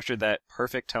 and it captured that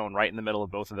perfect tone right in the middle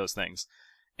of both of those things.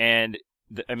 And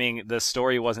the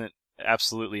story wasn't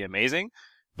absolutely amazing,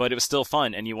 but it was still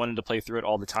fun, and you wanted to play through it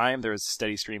all the time. There was a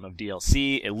steady stream of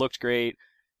DLC. It looked great.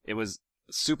 It was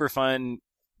a super fun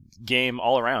game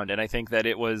all around, and I think that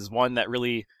it was one that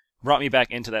really brought me back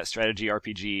into that strategy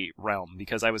RPG realm,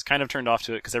 because I was kind of turned off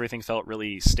to it because everything felt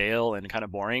really stale and kind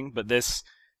of boring, but this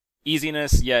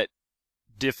easiness yet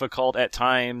difficult at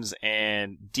times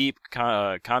and deep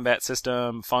combat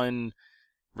system, fun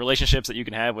relationships that you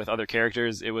can have with other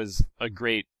characters, it was a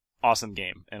great, awesome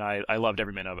game, and I loved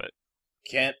every minute of it.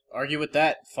 Can't argue with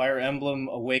that. Fire Emblem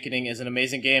Awakening is an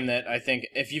amazing game that I think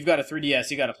if you've got a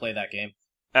 3DS, you got to play that game.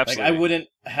 Absolutely. I wouldn't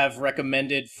have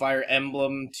recommended Fire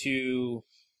Emblem to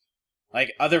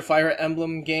other Fire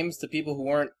Emblem games to people who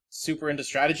weren't super into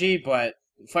strategy, but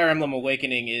Fire Emblem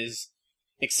Awakening is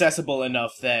accessible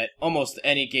enough that almost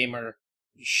any gamer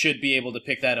should be able to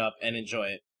pick that up and enjoy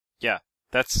it. Yeah,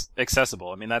 that's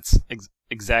accessible. That's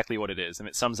exactly what it is, and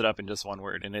it sums it up in just one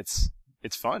word, and it's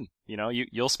fun.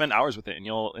 You'll spend hours with it, and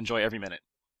you'll enjoy every minute.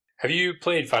 Have you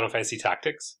played Final Fantasy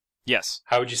Tactics? Yes.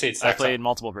 How would you say it stacks up? I played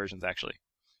multiple versions, actually.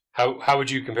 How would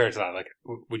you compare it to that?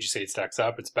 Would you say it stacks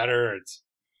up? It's better?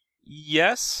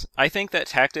 Yes. I think that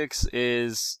Tactics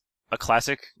is a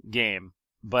classic game,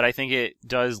 but I think it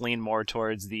does lean more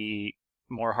towards the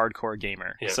more hardcore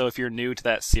gamer. Yeah. So if you're new to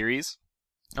that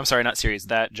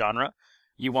that genre,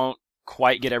 you won't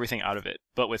quite get everything out of it.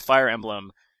 But with Fire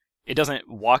Emblem, it doesn't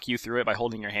walk you through it by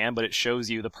holding your hand, but it shows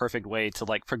you the perfect way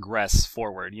to progress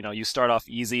forward. You start off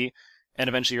easy, and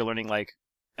eventually you're learning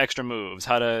extra moves,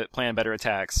 how to plan better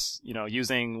attacks,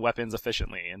 using weapons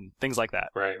efficiently and things like that.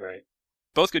 Right.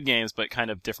 Both good games, but kind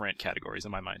of different categories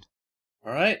in my mind.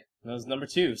 All right, that was number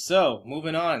 2. So,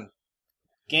 moving on.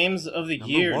 Games of the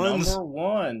year, number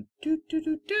 1. Do, do,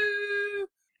 do, do.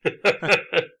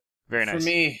 Very nice. For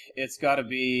me, it's got to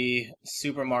be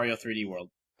Super Mario 3D World.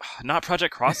 Not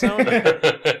Project Cross Zone?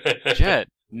 Jet.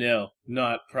 No,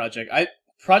 not Project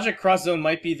Cross Zone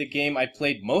might be the game I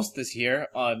played most this year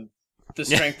on the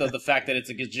strength of the fact that it's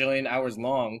a gajillion hours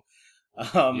long.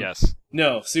 Yes.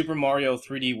 No, Super Mario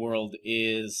 3D World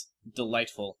is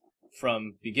delightful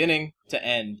from beginning to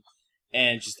end.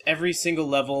 And just every single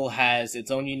level has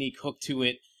its own unique hook to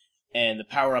it, and the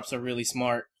power-ups are really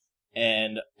smart.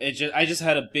 And I just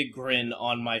had a big grin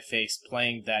on my face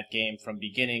playing that game from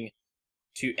beginning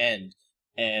to end.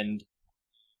 And,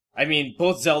 I mean,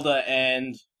 both Zelda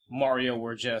and Mario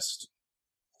were just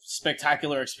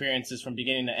spectacular experiences from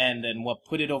beginning to end, and what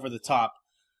put it over the top.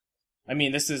 I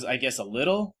mean, this is, I guess, a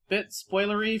little bit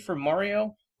spoilery for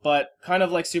Mario, but kind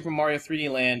of like Super Mario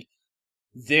 3D Land,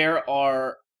 there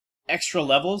are extra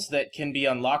levels that can be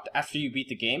unlocked after you beat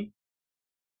the game.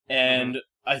 And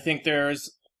I think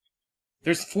there's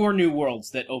 4 new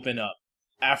worlds that open up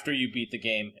after you beat the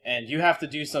game, and you have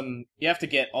to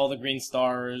get all the green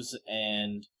stars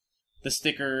and the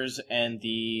stickers and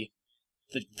the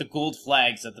gold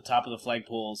flags at the top of the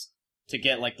flagpoles to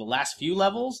get like the last few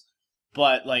levels,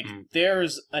 but like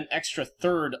there's an extra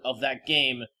third of that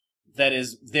game that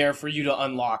is there for you to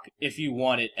unlock if you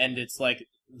want it, and it's like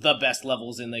the best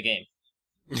levels in the game.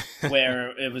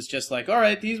 Where it was just like,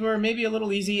 alright, these were maybe a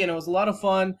little easy and it was a lot of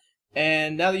fun,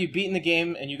 and now that you've beaten the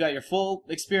game and you got your full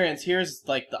experience, here's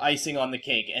like the icing on the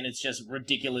cake, and it's just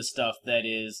ridiculous stuff that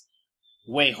is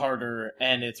way harder,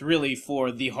 and it's really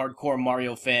for the hardcore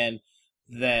Mario fan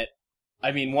that,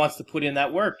 I mean, wants to put in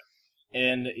that work.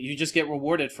 And you just get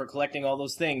rewarded for collecting all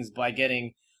those things by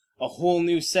getting a whole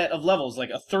new set of levels, like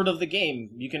a third of the game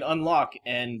you can unlock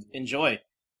and enjoy.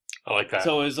 I like that.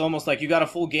 So it was almost like you got a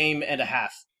full game and a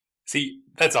half. See,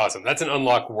 that's awesome. That's an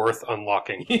unlock worth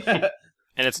unlocking. Yeah.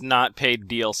 And it's not paid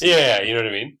DLC. Yeah, you know what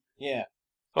I mean? Yeah.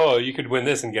 Oh, you could win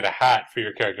this and get a hat for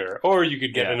your character, or you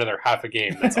could get another half a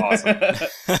game. That's awesome.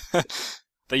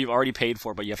 That you've already paid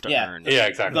for, but you have to earn. Yeah,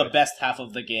 exactly. The best half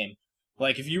of the game.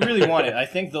 Like, if you really want it, I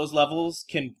think those levels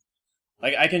can...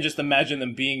 Like, I can just imagine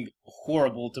them being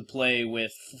horrible to play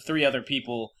with 3 other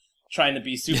people trying to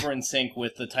be super in sync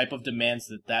with the type of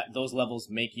demands that those levels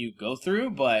make you go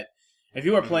through, but if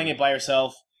you are playing it by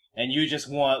yourself and you just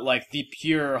want, like, the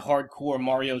pure hardcore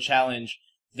Mario challenge,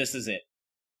 this is it.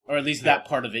 Or at least that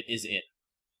part of it is it.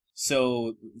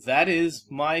 So, that is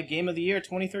my Game of the Year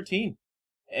 2013.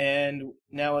 And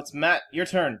now it's Matt, your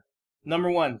turn. Number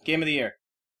 1, Game of the Year.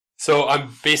 So I'm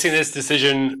basing this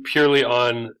decision purely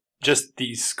on just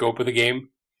the scope of the game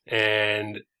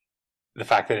and the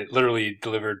fact that it literally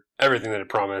delivered everything that it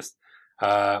promised.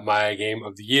 My Game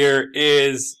of the Year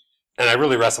is, and I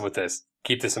really wrestle with this,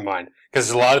 keep this in mind, because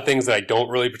there's a lot of things that I don't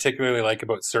really particularly like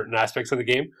about certain aspects of the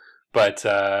game, but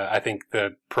I think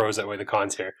the pros outweigh the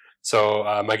cons here. So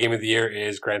my Game of the Year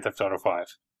is Grand Theft Auto 5.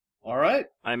 All right.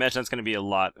 I imagine that's going to be a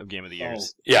lot of Game of the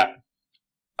Years. Yeah.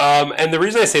 And the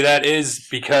reason I say that is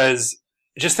because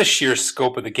just the sheer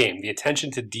scope of the game, the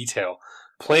attention to detail,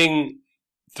 playing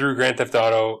through Grand Theft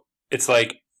Auto, it's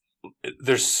like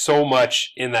there's so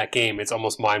much in that game, it's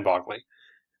almost mind-boggling.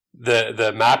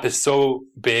 The map is so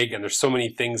big and there's so many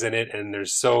things in it, and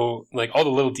there's so, like, all the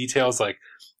little details, like,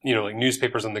 you know, like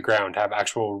newspapers on the ground have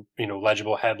actual, you know,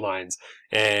 legible headlines,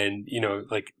 and, you know,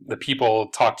 like the people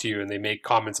talk to you and they make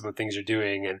comments about things you're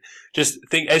doing, and just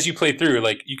think as you play through,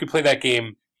 like you could play that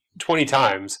game 20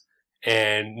 times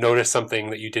and notice something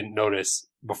that you didn't notice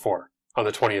before on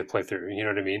the 20th playthrough. You know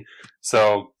what I mean?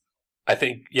 So I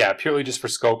think, yeah, purely just for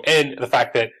scope and the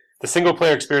fact that the single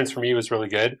player experience for me was really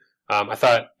good. I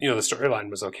thought, you know, the storyline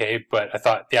was okay, but I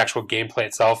thought the actual gameplay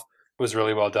itself was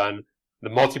really well done. The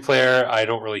multiplayer, I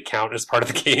don't really count as part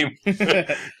of the game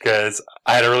because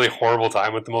I had a really horrible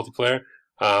time with the multiplayer.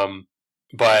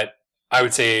 But I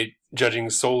would say, judging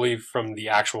solely from the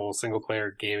actual single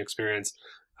player game experience,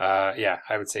 I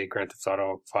would say Grand Theft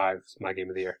Auto 5 is my Game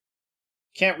of the Year.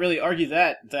 Can't really argue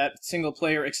that. That single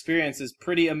player experience is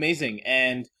pretty amazing,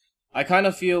 and I kind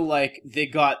of feel like they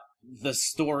got the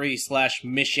story /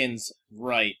 missions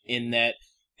right, in that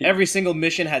every single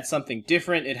mission had something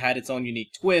different, it had its own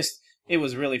unique twist, it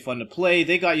was really fun to play,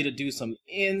 they got you to do some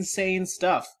insane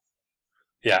stuff.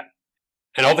 Yeah.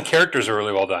 And all the characters are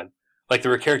really well done. Like,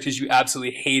 there were characters you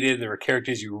absolutely hated, there were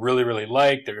characters you really, really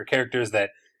liked, there were characters that,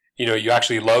 you know, you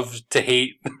actually love to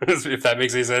hate, if that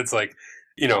makes any sense. Like,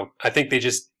 you know, I think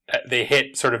they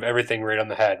hit sort of everything right on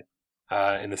the head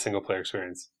in the single player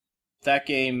experience. That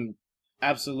game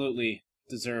absolutely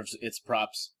deserves its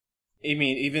props. I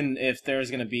mean, even if there's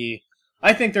going to be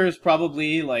I think there's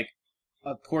probably like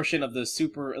a portion of the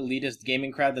super elitist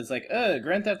gaming crowd that's like,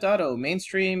 Grand Theft Auto,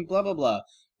 mainstream, blah blah blah.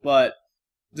 But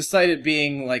despite it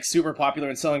being like super popular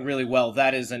and selling really well,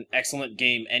 that is an excellent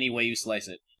game any way you slice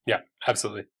it. Yeah,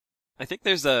 absolutely. I think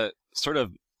there's a sort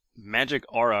of magic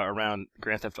aura around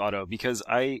Grand Theft Auto because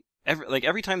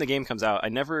every time the game comes out, I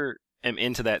never am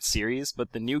into that series,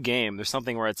 but the new game, there's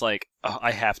something where it's like, oh,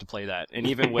 I have to play that. And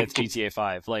even with GTA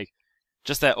 5, like,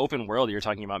 just that open world you're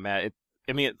talking about, Matt,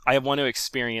 I want to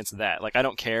experience that. Like, I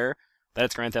don't care that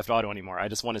it's Grand Theft Auto anymore. I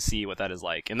just want to see what that is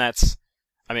like. And that's,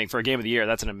 for a game of the year,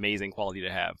 that's an amazing quality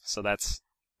to have. So that's,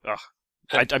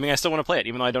 I still want to play it.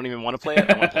 Even though I don't even want to play it,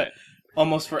 I want to play it.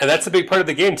 Almost for. And that's a big part of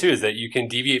the game, too, is that you can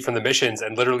deviate from the missions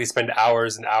and literally spend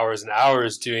hours and hours and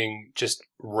hours doing just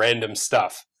random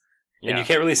stuff. And you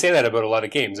can't really say that about a lot of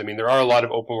games. There are a lot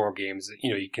of open world games.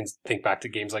 You can think back to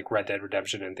games like Red Dead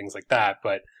Redemption and things like that.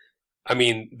 But,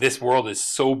 this world is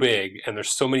so big and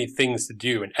there's so many things to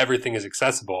do and everything is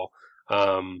accessible.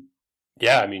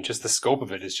 Just the scope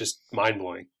of it is just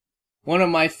mind-blowing. One of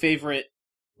my favorite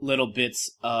little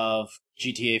bits of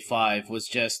GTA 5 was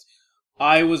just,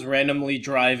 I was randomly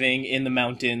driving in the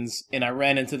mountains and I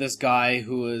ran into this guy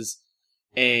who was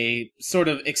a sort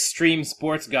of extreme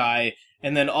sports guy.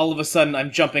 And then all of a sudden,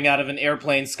 I'm jumping out of an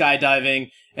airplane,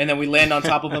 skydiving, and then we land on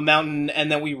top of a mountain,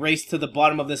 and then we race to the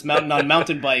bottom of this mountain on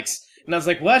mountain bikes. And I was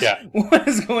like, what? Yeah. What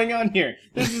is going on here?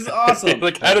 This is awesome.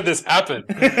 Like, how did this happen?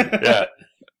 Yeah.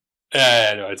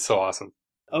 Yeah, no, it's so awesome.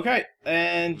 Okay,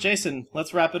 and Jason,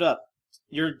 let's wrap it up.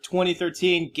 Your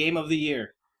 2013 Game of the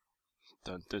Year.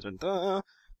 Dun, dun, dun, dun.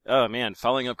 Oh, man,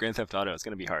 following up Grand Theft Auto is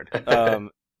going to be hard.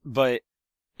 But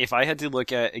if I had to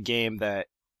look at a game that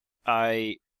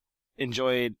I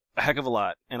enjoyed a heck of a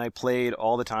lot and I played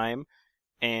all the time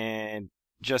and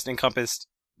just encompassed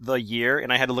the year,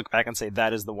 and I had to look back and say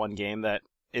that is the one game that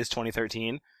is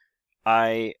 2013,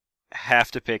 I have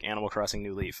to pick Animal Crossing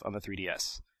New Leaf on the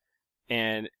 3DS.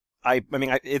 And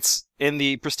it's in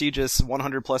the prestigious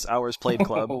 100 plus hours played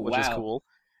club, which is cool.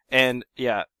 And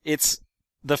yeah, it's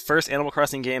the first Animal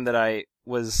Crossing game that I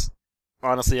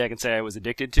can say I was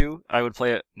addicted to. I would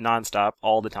play it nonstop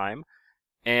all the time.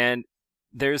 And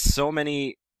there's so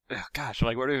many, where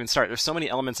do we even start? There's so many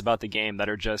elements about the game that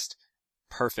are just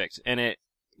perfect. And it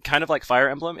kind of like Fire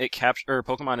Emblem, or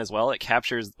Pokemon as well, it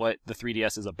captures what the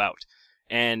 3DS is about.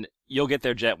 And you'll get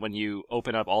there, Jet, when you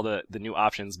open up all the new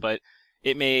options, but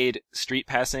it made street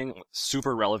passing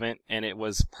super relevant, and it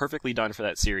was perfectly done for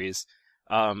that series.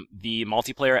 The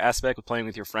multiplayer aspect of playing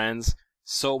with your friends,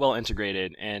 so well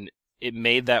integrated, and it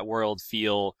made that world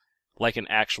feel like an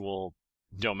actual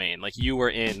domain. Like you were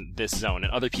in this zone,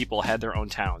 and other people had their own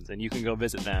towns, and you can go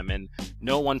visit them, and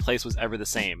no one place was ever the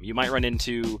same. You might run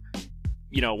into,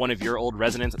 one of your old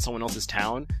residents at someone else's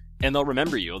town, and they'll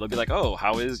remember you. They'll be like, oh,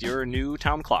 how is your new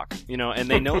town clock? And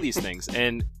they know these things,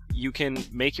 and you can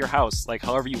make your house like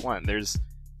however you want. There's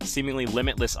seemingly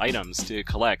limitless items to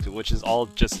collect, which is all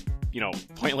just,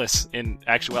 pointless in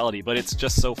actuality, but it's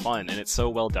just so fun, and it's so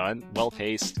well done, well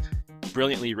paced,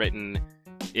 brilliantly written.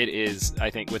 It is, I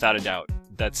think, without a doubt,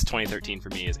 that's 2013 for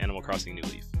me, is Animal Crossing New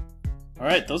Leaf. All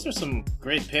right, those are some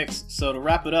great picks. So to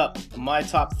wrap it up, my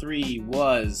top 3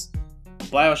 was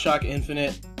BioShock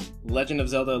Infinite, Legend of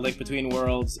Zelda: Link Between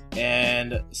Worlds,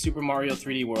 and Super Mario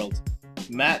 3D World.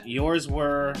 Matt, yours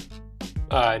were?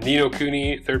 Ni no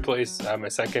Kuni, third place. My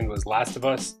second was Last of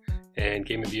Us, and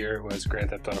Game of the Year was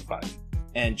Grand Theft Auto 5.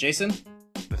 And Jason?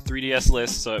 The 3DS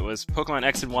list, so it was Pokemon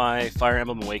X and Y, Fire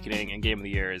Emblem Awakening, and Game of the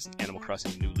Year is Animal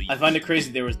Crossing New Leaf. I find it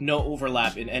crazy there was no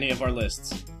overlap in any of our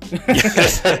lists.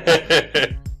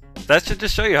 That should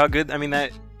just show you how good,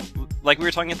 that, like we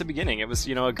were talking at the beginning, it was,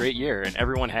 a great year, and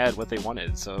everyone had what they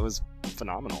wanted, so it was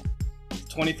phenomenal.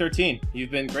 2013,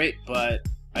 you've been great, but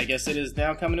I guess it is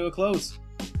now coming to a close.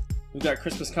 We've got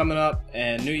Christmas coming up,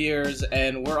 and New Year's,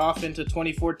 and we're off into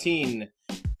 2014.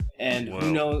 And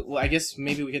who knows, I guess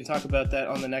maybe we can talk about that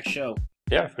on the next show.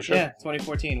 Yeah, for sure. Yeah,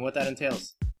 2014, what that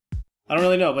entails. I don't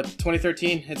really know, but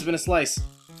 2013, it's been a slice.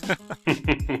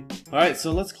 Alright,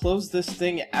 so let's close this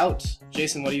thing out.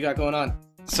 Jason, what do you got going on?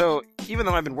 So, even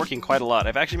though I've been working quite a lot,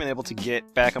 I've actually been able to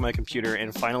get back on my computer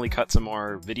and finally cut some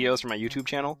more videos for my YouTube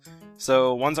channel.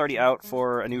 So, one's already out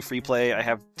for a new free play. I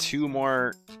have 2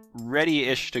 more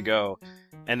ready-ish to go.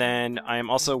 And then I'm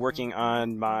also working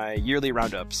on my yearly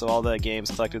roundup, so all the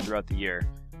games collected throughout the year.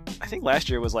 I think last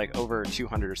year was like over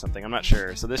 200 or something, I'm not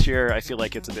sure. So this year I feel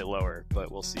like it's a bit lower,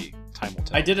 but we'll see. Time will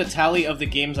tell. I did a tally of the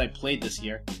games I played this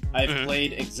year. I've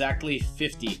played exactly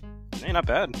 50. Hey, not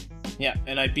bad. Yeah,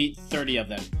 and I beat 30 of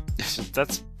them.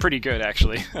 That's pretty good,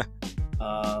 actually.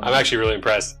 I'm actually really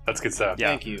impressed. That's good stuff. Yeah.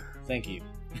 Thank you.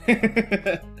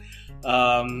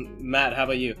 Matt, how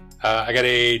about you? I got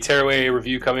a Tearaway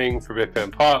review coming for Bip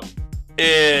Bam Pop.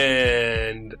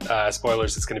 And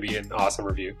spoilers, it's going to be an awesome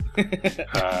review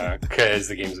because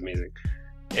the game's amazing.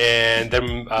 And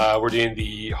then we're doing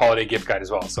the holiday gift guide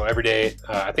as well. So every day,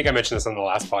 I think I mentioned this on the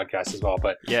last podcast as well,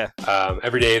 but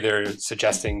every day they're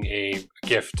suggesting a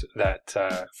gift that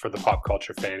for the pop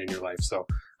culture fan in your life. So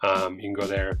you can go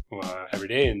there every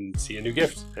day and see a new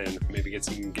gift and maybe get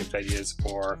some gift ideas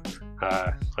for,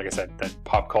 like I said, that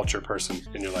pop culture person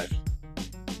in your life.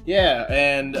 Yeah,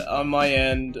 and on my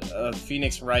end,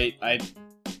 Phoenix Wright,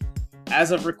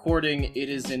 as of recording, it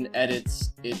is in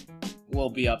edits. It will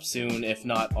be up soon, if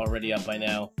not already up by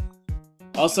now.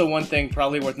 Also, one thing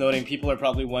probably worth noting, people are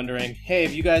probably wondering, hey,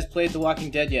 have you guys played The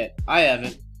Walking Dead yet? I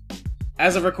haven't.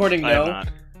 As of recording, no.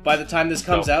 By the time this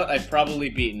comes out, I've probably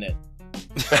beaten it.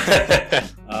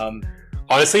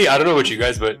 Honestly, I don't know about you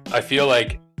guys, but I feel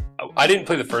like I didn't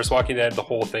play the first Walking Dead, the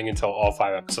whole thing, until all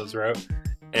 5 episodes were out.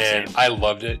 And I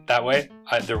loved it that way.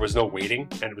 There was no waiting,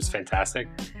 and it was fantastic.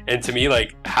 And to me,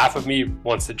 like, half of me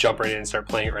wants to jump right in and start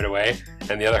playing it right away,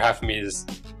 and the other half of me is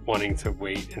wanting to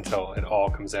wait until it all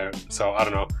comes out. So, I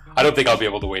don't know. I don't think I'll be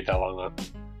able to wait that long, though.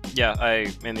 Yeah,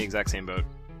 I'm in the exact same boat.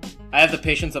 I have the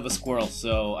patience of a squirrel,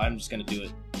 so I'm just going to do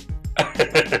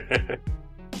it.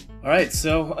 Alright,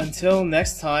 so until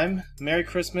next time, Merry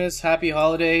Christmas, Happy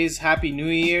Holidays, Happy New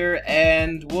Year,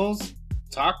 and we'll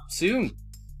talk soon.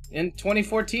 In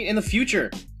 2014, in the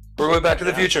future. We're going back to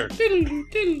the future.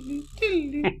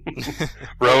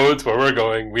 Roads, where we're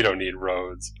going, we don't need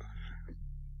roads.